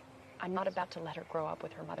I'm not about to let her grow up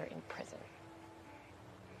with her mother in prison.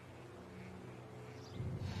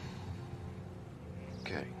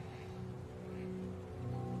 Okay.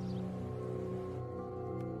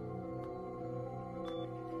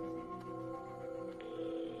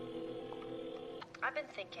 I've been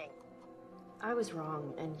thinking. I was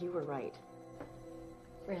wrong, and you were right.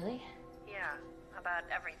 Really? Yeah, about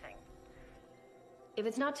everything. If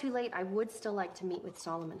it's not too late, I would still like to meet with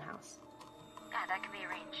Solomon House. Yeah, that can be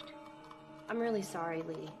arranged. I'm really sorry,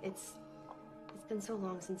 Lee. It's been so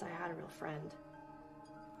long since I had a real friend.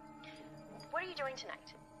 What are you doing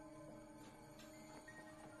tonight?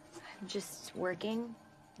 I'm just working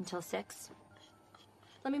until 6.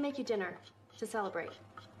 Let me make you dinner to celebrate.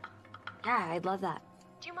 Yeah, I'd love that.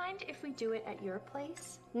 Do you mind if we do it at your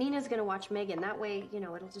place? Nina's gonna watch Megan. That way, you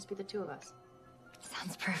know, it'll just be the two of us.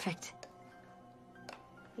 Sounds perfect.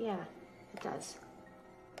 Yeah, it does.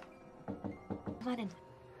 Come on in.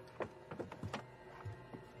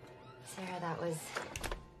 Sarah, that was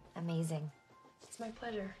amazing. It's my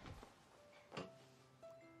pleasure.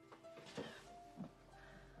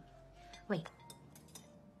 Wait.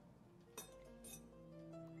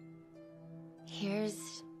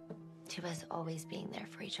 Here's to us always being there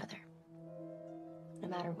for each other. No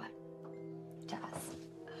matter what. To us.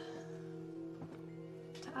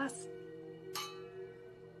 To us.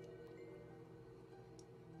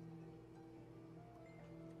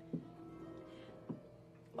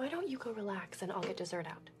 Why don't you go relax and I'll get dessert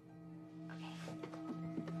out?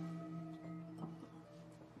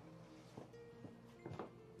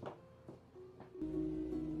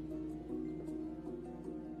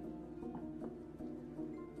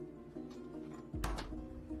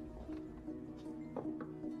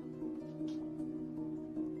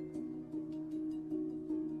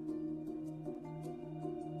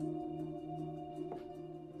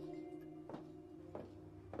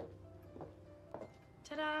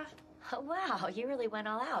 Ta-da! Oh, wow, you really went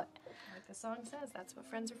all out. Like the song says, that's what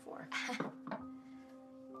friends are for.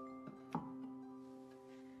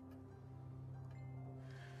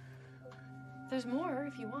 There's more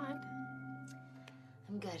if you want.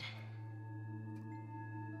 I'm good.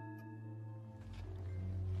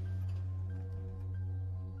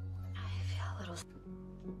 I feel a little...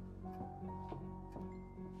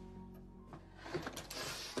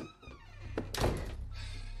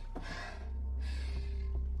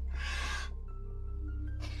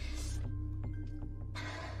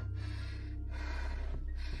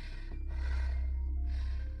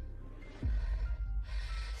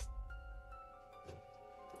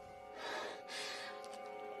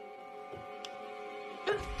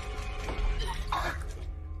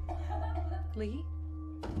 Lee?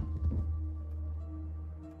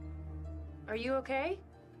 Are you okay?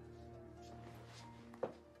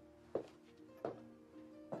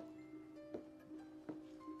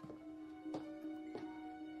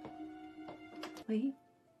 Lee?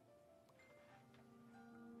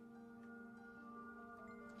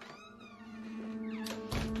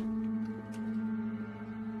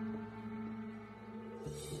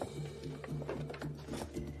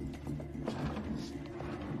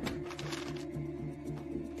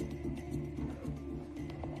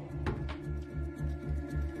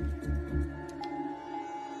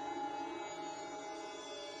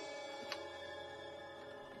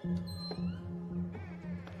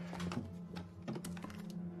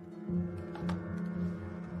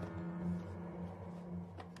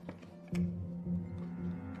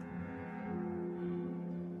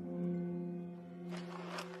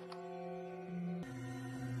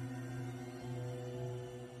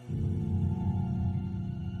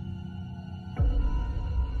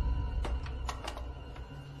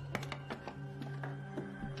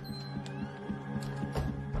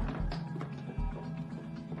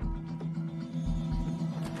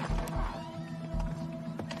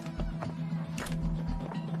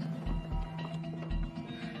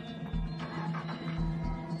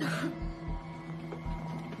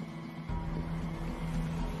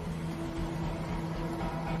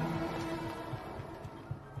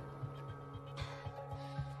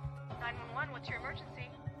 What's your emergency?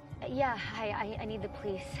 Yeah, I need the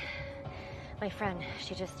police. My friend,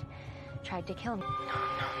 she just tried to kill me.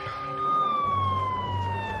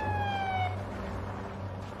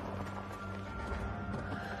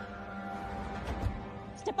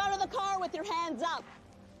 Step out of the car with your hands up.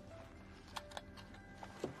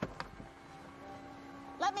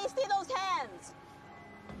 Let me see those hands.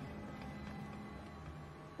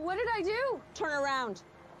 What did I do? Turn around.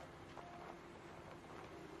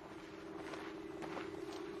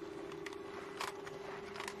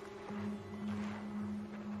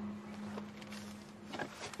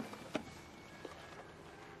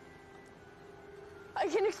 I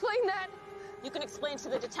can explain that. You can explain to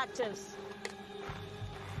the detectives.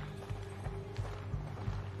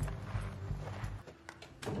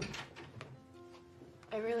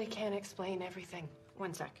 I really can't explain everything.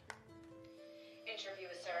 One sec. Interview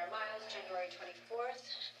with Sarah Miles, January 24th.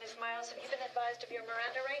 Ms. Miles, have you been advised of your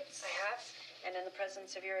Miranda rights? I have. And in the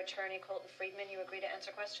presence of your attorney, Colton Friedman, you agree to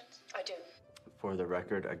answer questions? I do. For the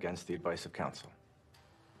record, against the advice of counsel.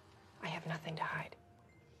 I have nothing to hide.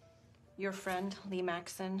 Your friend, Lee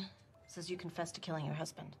Maxon, says you confessed to killing your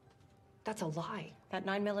husband. That's a lie. That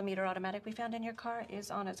 9mm automatic we found in your car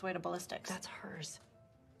is on its way to ballistics. That's hers.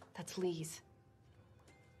 That's Lee's.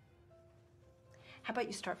 How about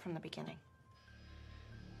you start from the beginning?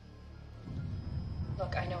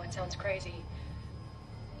 Look, I know it sounds crazy,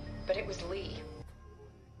 but it was Lee.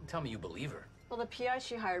 Tell me you believe her. Well, the PI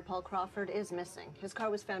she hired, Paul Crawford, is missing. His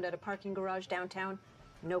car was found at a parking garage downtown.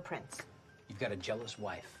 No prints. You've got a jealous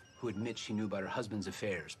wife who admits she knew about her husband's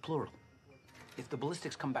affairs, plural. If the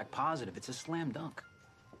ballistics come back positive, it's a slam dunk.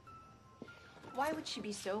 Why would she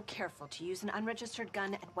be so careful to use an unregistered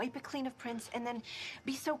gun and wipe it clean of prints and then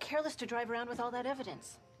be so careless to drive around with all that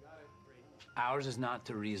evidence? Ours is not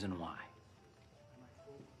to reason why.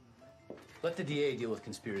 Let the DA deal with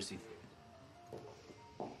conspiracy.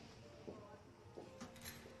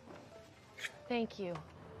 Thank you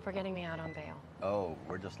for getting me out on bail. Oh,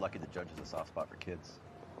 we're just lucky the judge has a soft spot for kids.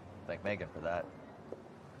 Thank Megan for that.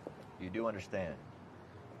 You do understand.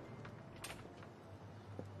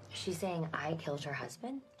 She's saying I killed her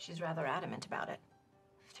husband? She's rather adamant about it.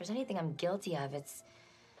 If there's anything I'm guilty of, it's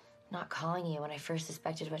not calling you when I first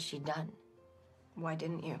suspected what she'd done. Why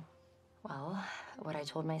didn't you? Well, what I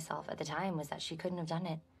told myself at the time was that she couldn't have done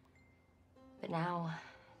it. But now...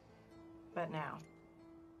 But now?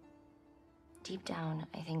 Deep down,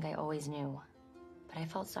 I think I always knew. But I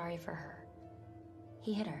felt sorry for her.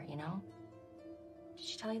 He hit her, you know? Did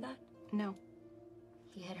she tell you that? No.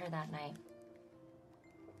 He hit her that night.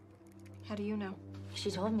 How do you know? She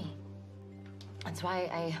told me. That's why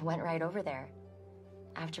I went right over there.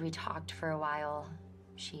 After we talked for a while,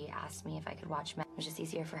 she asked me if I could watch men. It was just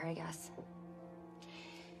easier for her, I guess.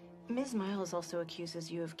 Ms. Miles also accuses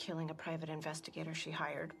you of killing a private investigator she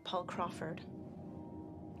hired, Paul Crawford.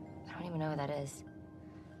 I don't even know who that is.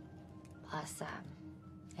 Plus,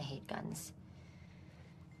 I hate guns.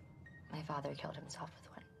 My father killed himself with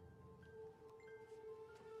one.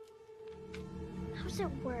 How does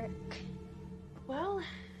it work? Well,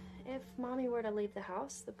 if Mommy were to leave the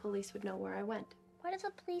house, the police would know where I went. Why does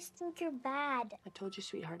the police think you're bad? I told you,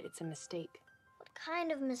 sweetheart, it's a mistake. What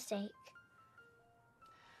kind of mistake?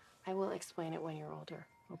 I will explain it when you're older,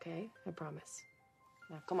 okay? I promise.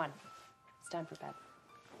 Now, come on. It's time for bed.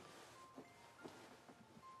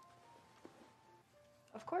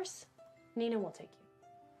 Of course, Nina will take you.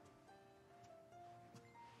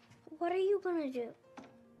 What are you gonna do?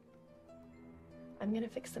 I'm gonna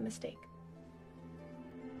fix the mistake.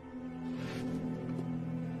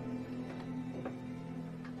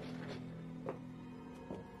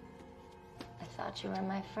 I thought you were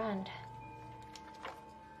my friend.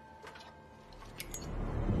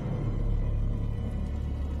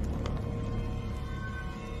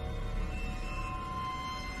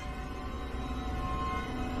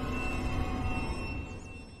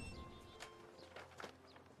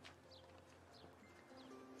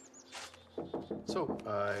 So,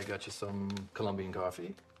 I got you some Colombian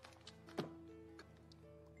coffee.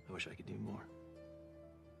 I wish I could do more.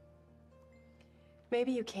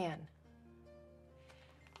 Maybe you can.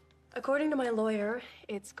 According to my lawyer,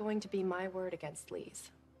 it's going to be my word against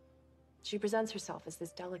Lee's. She presents herself as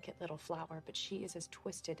this delicate little flower, but she is as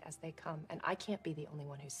twisted as they come, and I can't be the only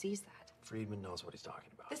one who sees that. Friedman knows what he's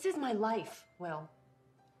talking about. This is my life, Will.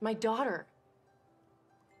 My daughter.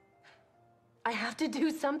 I have to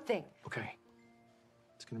do something. Okay.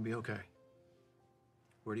 It's gonna be okay.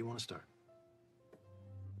 Where do you want to start?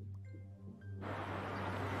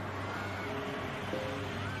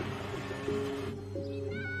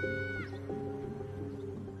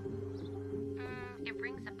 It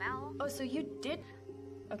rings a bell. Oh, so so you did...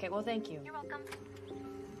 Okay, well, thank you. You're welcome.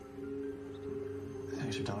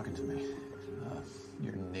 Thanks for talking to me.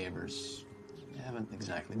 Your neighbors haven't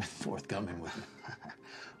exactly been forthcoming with me.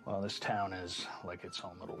 Well, this town is like its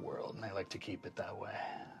own little world, and they like to keep it that way.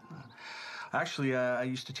 Actually, I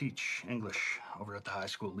used to teach English over at the high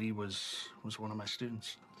school. Lee was one of my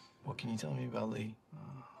students. What can you tell me about Lee?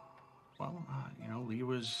 You know, Lee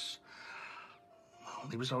was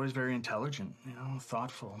always very intelligent, you know,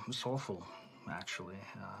 thoughtful, soulful, actually,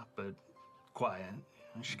 but quiet.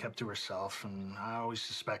 She kept to herself, and I always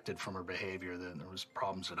suspected from her behavior that there was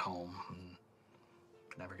problems at home. And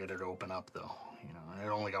could never get her to open up, though. You know, it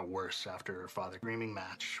only got worse after her father screaming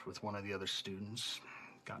match with one of the other students.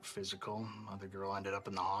 Got physical. Other girl ended up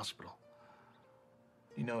in the hospital.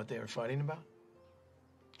 Do you know what they were fighting about?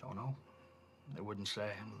 Don't know. They wouldn't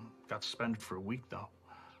say. Got suspended for a week, though.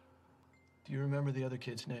 Do you remember the other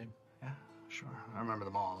kid's name? Yeah, sure. I remember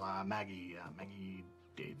them all. Maggie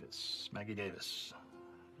Davis. Maggie Davis.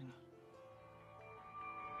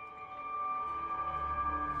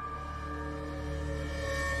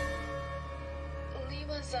 Lee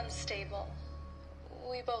was unstable.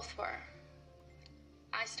 We both were.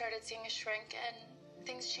 I started seeing a shrink, and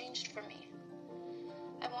things changed for me.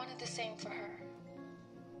 I wanted the same for her.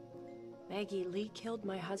 Maggie, Lee killed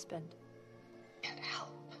my husband. Could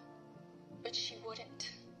help, but she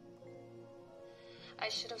wouldn't. I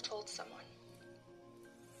should have told someone.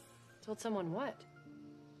 Told someone what?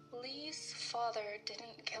 Lee's father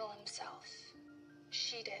didn't kill himself.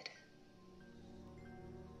 She did.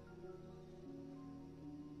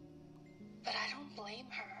 But I don't blame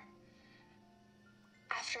her.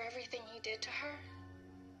 After everything he did to her.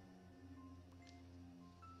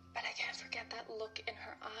 But I can't forget that look in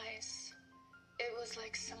her eyes. It was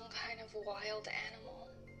like some kind of wild animal.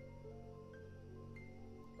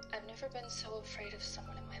 I've never been so afraid of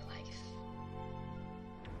someone in my life.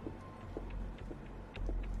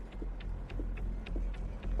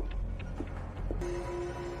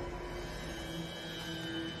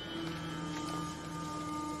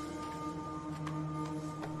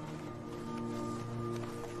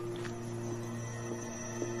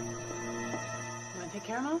 Take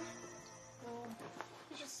care, Mom?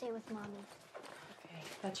 You should stay with Mommy. Okay,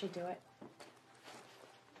 that should do it.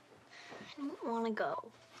 I don't want to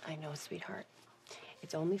go. I know, sweetheart.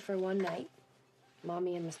 It's only for one night.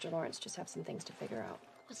 Mommy and Mr. Lawrence just have some things to figure out.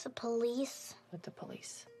 With the police? With the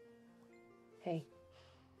police. Hey,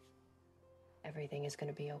 everything is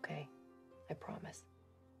going to be okay. I promise.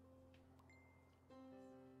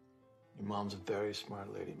 Your mom's a very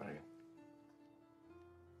smart lady, Megan.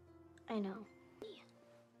 I know.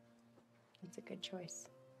 It's a good choice.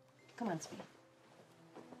 Come on, sweetie.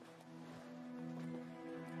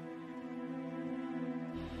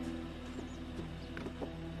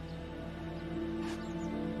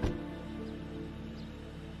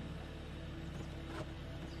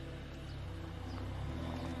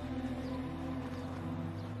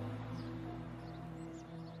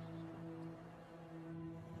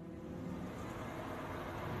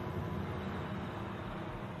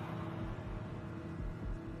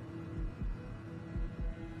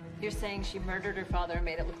 You're saying she murdered her father and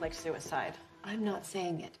made it look like suicide? I'm not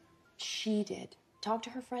saying it. She did. Talk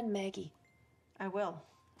to her friend Maggie. I will.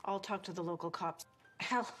 I'll talk to the local cops.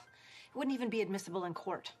 Hell, it wouldn't even be admissible in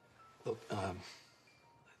court. Look,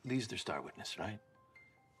 Lee's their star witness, right?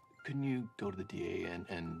 Couldn't you go to the DA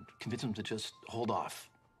and convince him to just hold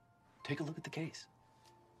off? Take a look at the case.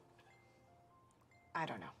 I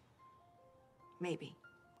don't know. Maybe.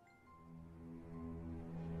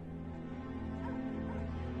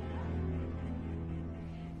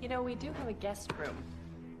 You know, we do have a guest room.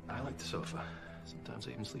 I like the sofa. Sometimes I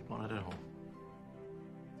even sleep on it at home.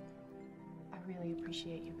 I really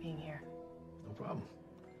appreciate you being here. No problem.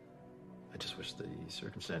 I just wish the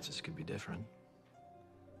circumstances could be different.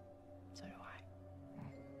 So do I.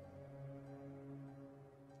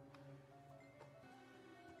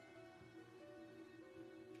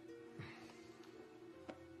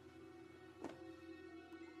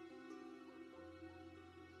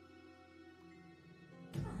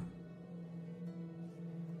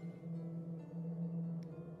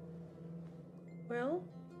 Well?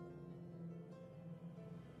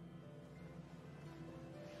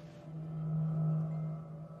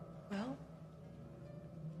 Well?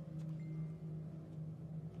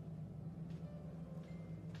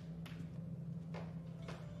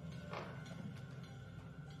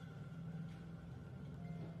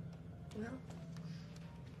 Well?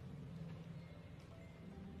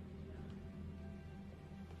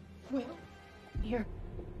 Well? Here.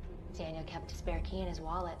 Daniel kept a spare key in his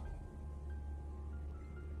wallet.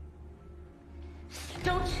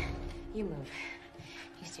 Don't you move.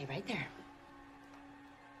 You stay right there.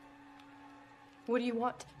 What do you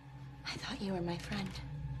want? I thought you were my friend.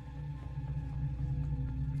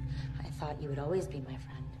 I thought you would always be my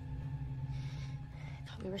friend. I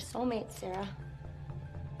thought we were soulmates, Sarah.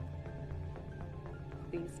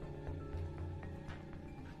 Please.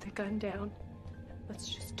 Put the gun down. Let's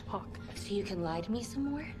just talk. So you can lie to me some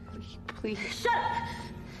more? Please. Shut up!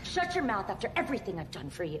 Shut your mouth after everything I've done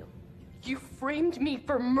for you. You framed me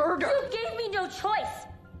for murder! You gave me no choice!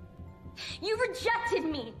 You rejected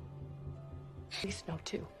me! Police know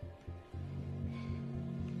too.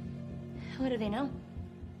 What do they know?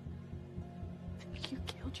 You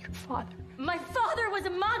killed your father. My father was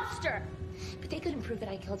a monster! But they couldn't prove that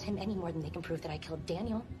I killed him any more than they can prove that I killed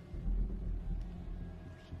Daniel.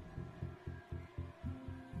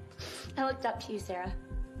 I looked up to you, Sarah.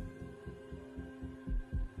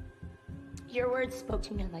 Your words spoke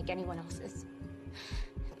to me unlike anyone else's.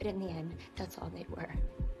 But in the end, that's all they were.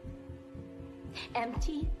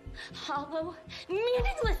 Empty, hollow,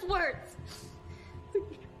 meaningless words!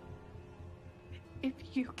 If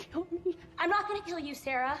you kill me... I'm not gonna kill you,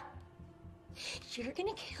 Sarah. You're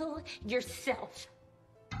gonna kill yourself.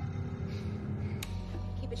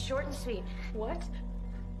 Keep it short and sweet. What?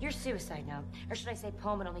 Your suicide note. Or should I say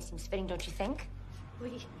poem? It only seems fitting, don't you think?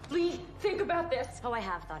 Lee, think about this. Oh, I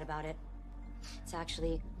have thought about it. It's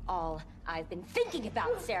actually all I've been thinking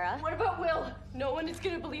about, Sarah. What about Will? No one is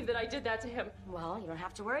gonna believe that I did that to him. Well, you don't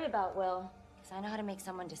have to worry about Will, because I know how to make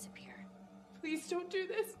someone disappear. Please don't do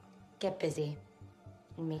this. Get busy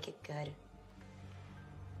and make it good.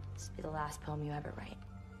 This will be the last poem you ever write.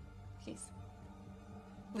 Please.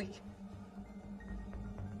 Lee.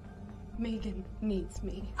 Megan needs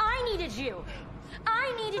me. I needed you!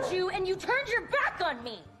 I needed you, and you turned your back on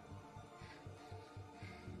me!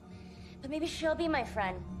 But maybe she'll be my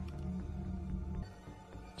friend.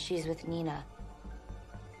 She's with Nina.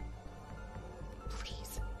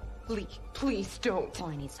 Please. Lee, please don't. Well,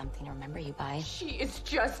 I need something to remember you by. She is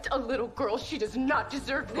just a little girl. She does not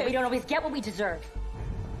deserve this. But we don't always get what we deserve.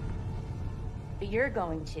 But you're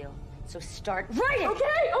going to. So start writing!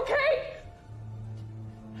 Okay, okay!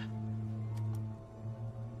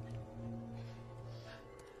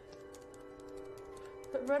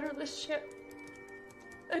 A rudderless ship,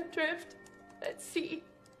 adrift at sea,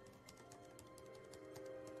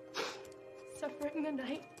 suffering the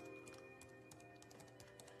night,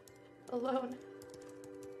 alone,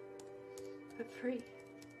 but free.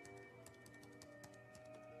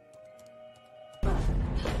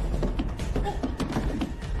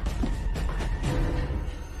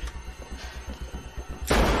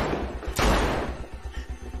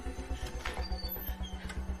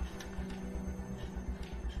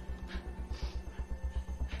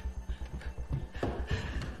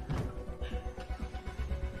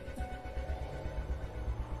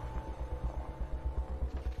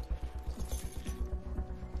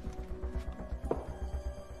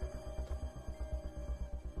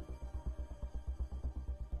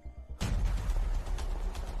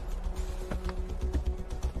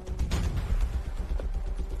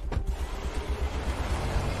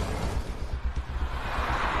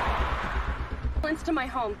 To my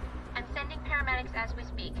home. I'm sending paramedics as we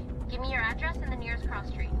speak. Give me your address and the nearest cross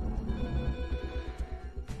street.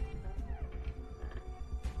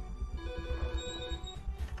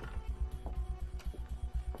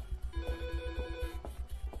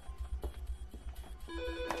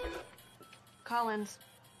 Collins.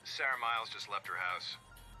 Sarah Miles just left her house.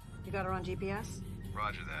 You got her on GPS?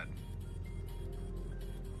 Roger that.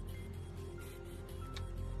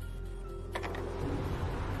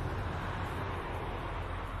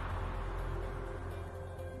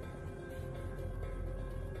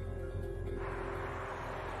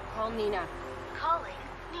 Call Nina. Calling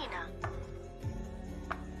Nina.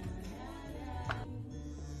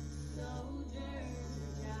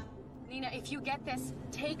 Nina, if you get this,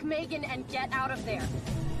 take Megan and get out of there.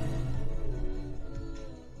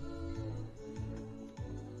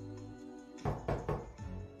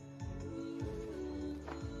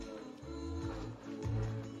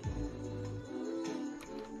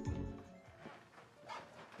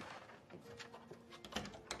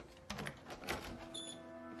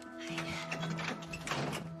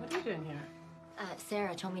 What are you doing here?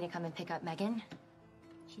 Sarah told me to come and pick up Megan.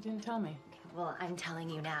 She didn't tell me. Okay, well, I'm telling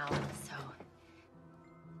you now, so...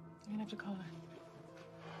 You're gonna have to call her.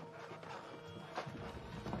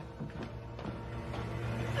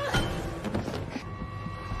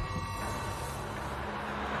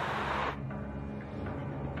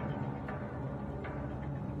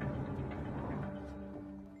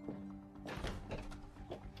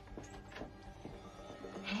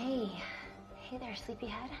 There,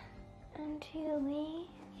 sleepyhead. Auntie Lee?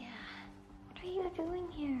 Yeah. What are you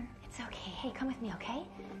doing here? It's okay. Hey, come with me, okay?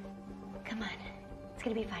 Come on. It's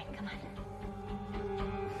gonna be fine. Come on.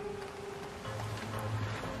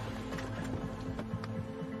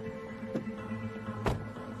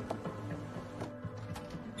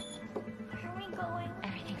 Where are we going?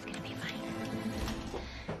 Everything's gonna be fine.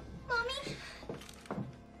 Mommy?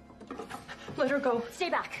 Let her go. Stay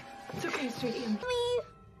back. It's okay, sweetie. Mommy?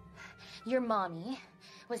 Your mommy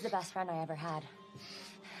was the best friend I ever had.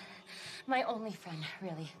 My only friend,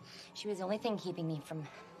 really. She was the only thing keeping me from...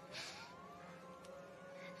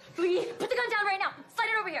 Lee, put the gun down right now. Slide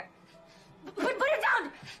it over here. Put it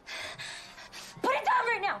down. Put it down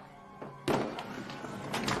right now.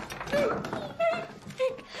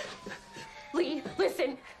 Lee,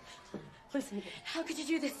 listen. Listen to me. How could you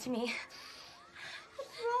do this to me?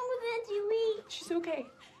 What's wrong with Auntie Lee? She's okay.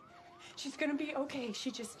 She's gonna be okay.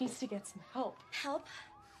 She just needs to get some help. Help?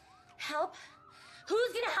 Help?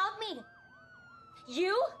 Who's gonna help me?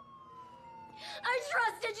 You? I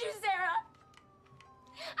trusted you, Sarah.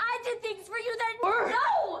 I did things for you that...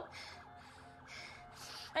 No!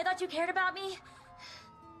 I thought you cared about me.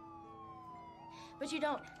 But you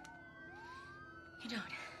don't. You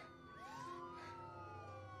don't.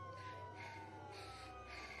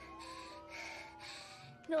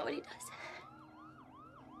 Nobody does.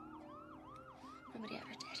 Nobody ever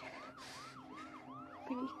did.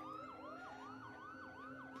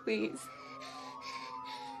 Please.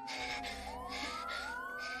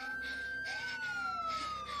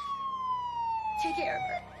 Take care of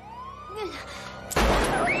her. I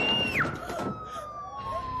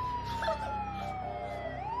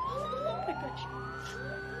got you.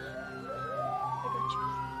 I got you.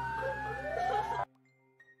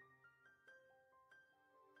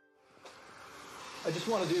 I just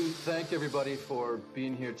wanted to thank everybody for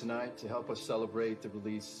being here tonight to help us celebrate the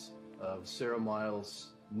release of Sarah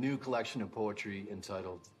Miles' new collection of poetry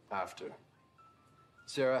entitled After.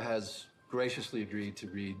 Sarah has graciously agreed to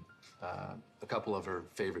read a couple of her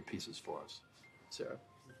favorite pieces for us. Sarah.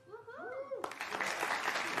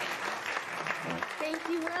 Thank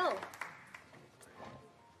you, Will.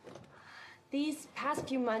 These past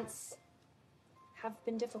few months have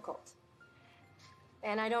been difficult.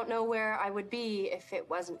 And I don't know where I would be if it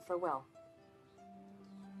wasn't for Will.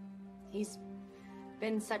 He's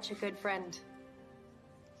been such a good friend.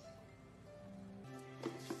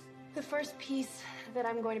 The first piece that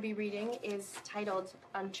I'm going to be reading is titled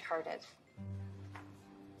Uncharted.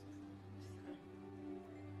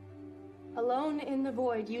 Alone in the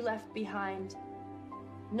void you left behind,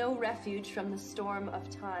 no refuge from the storm of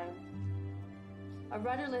time. A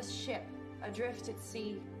rudderless ship adrift at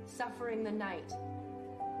sea, suffering the night,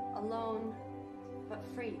 alone but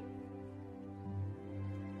free.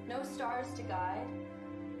 No stars to guide,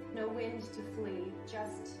 no wind to flee,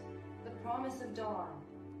 just the promise of dawn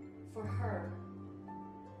for her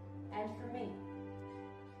and for me.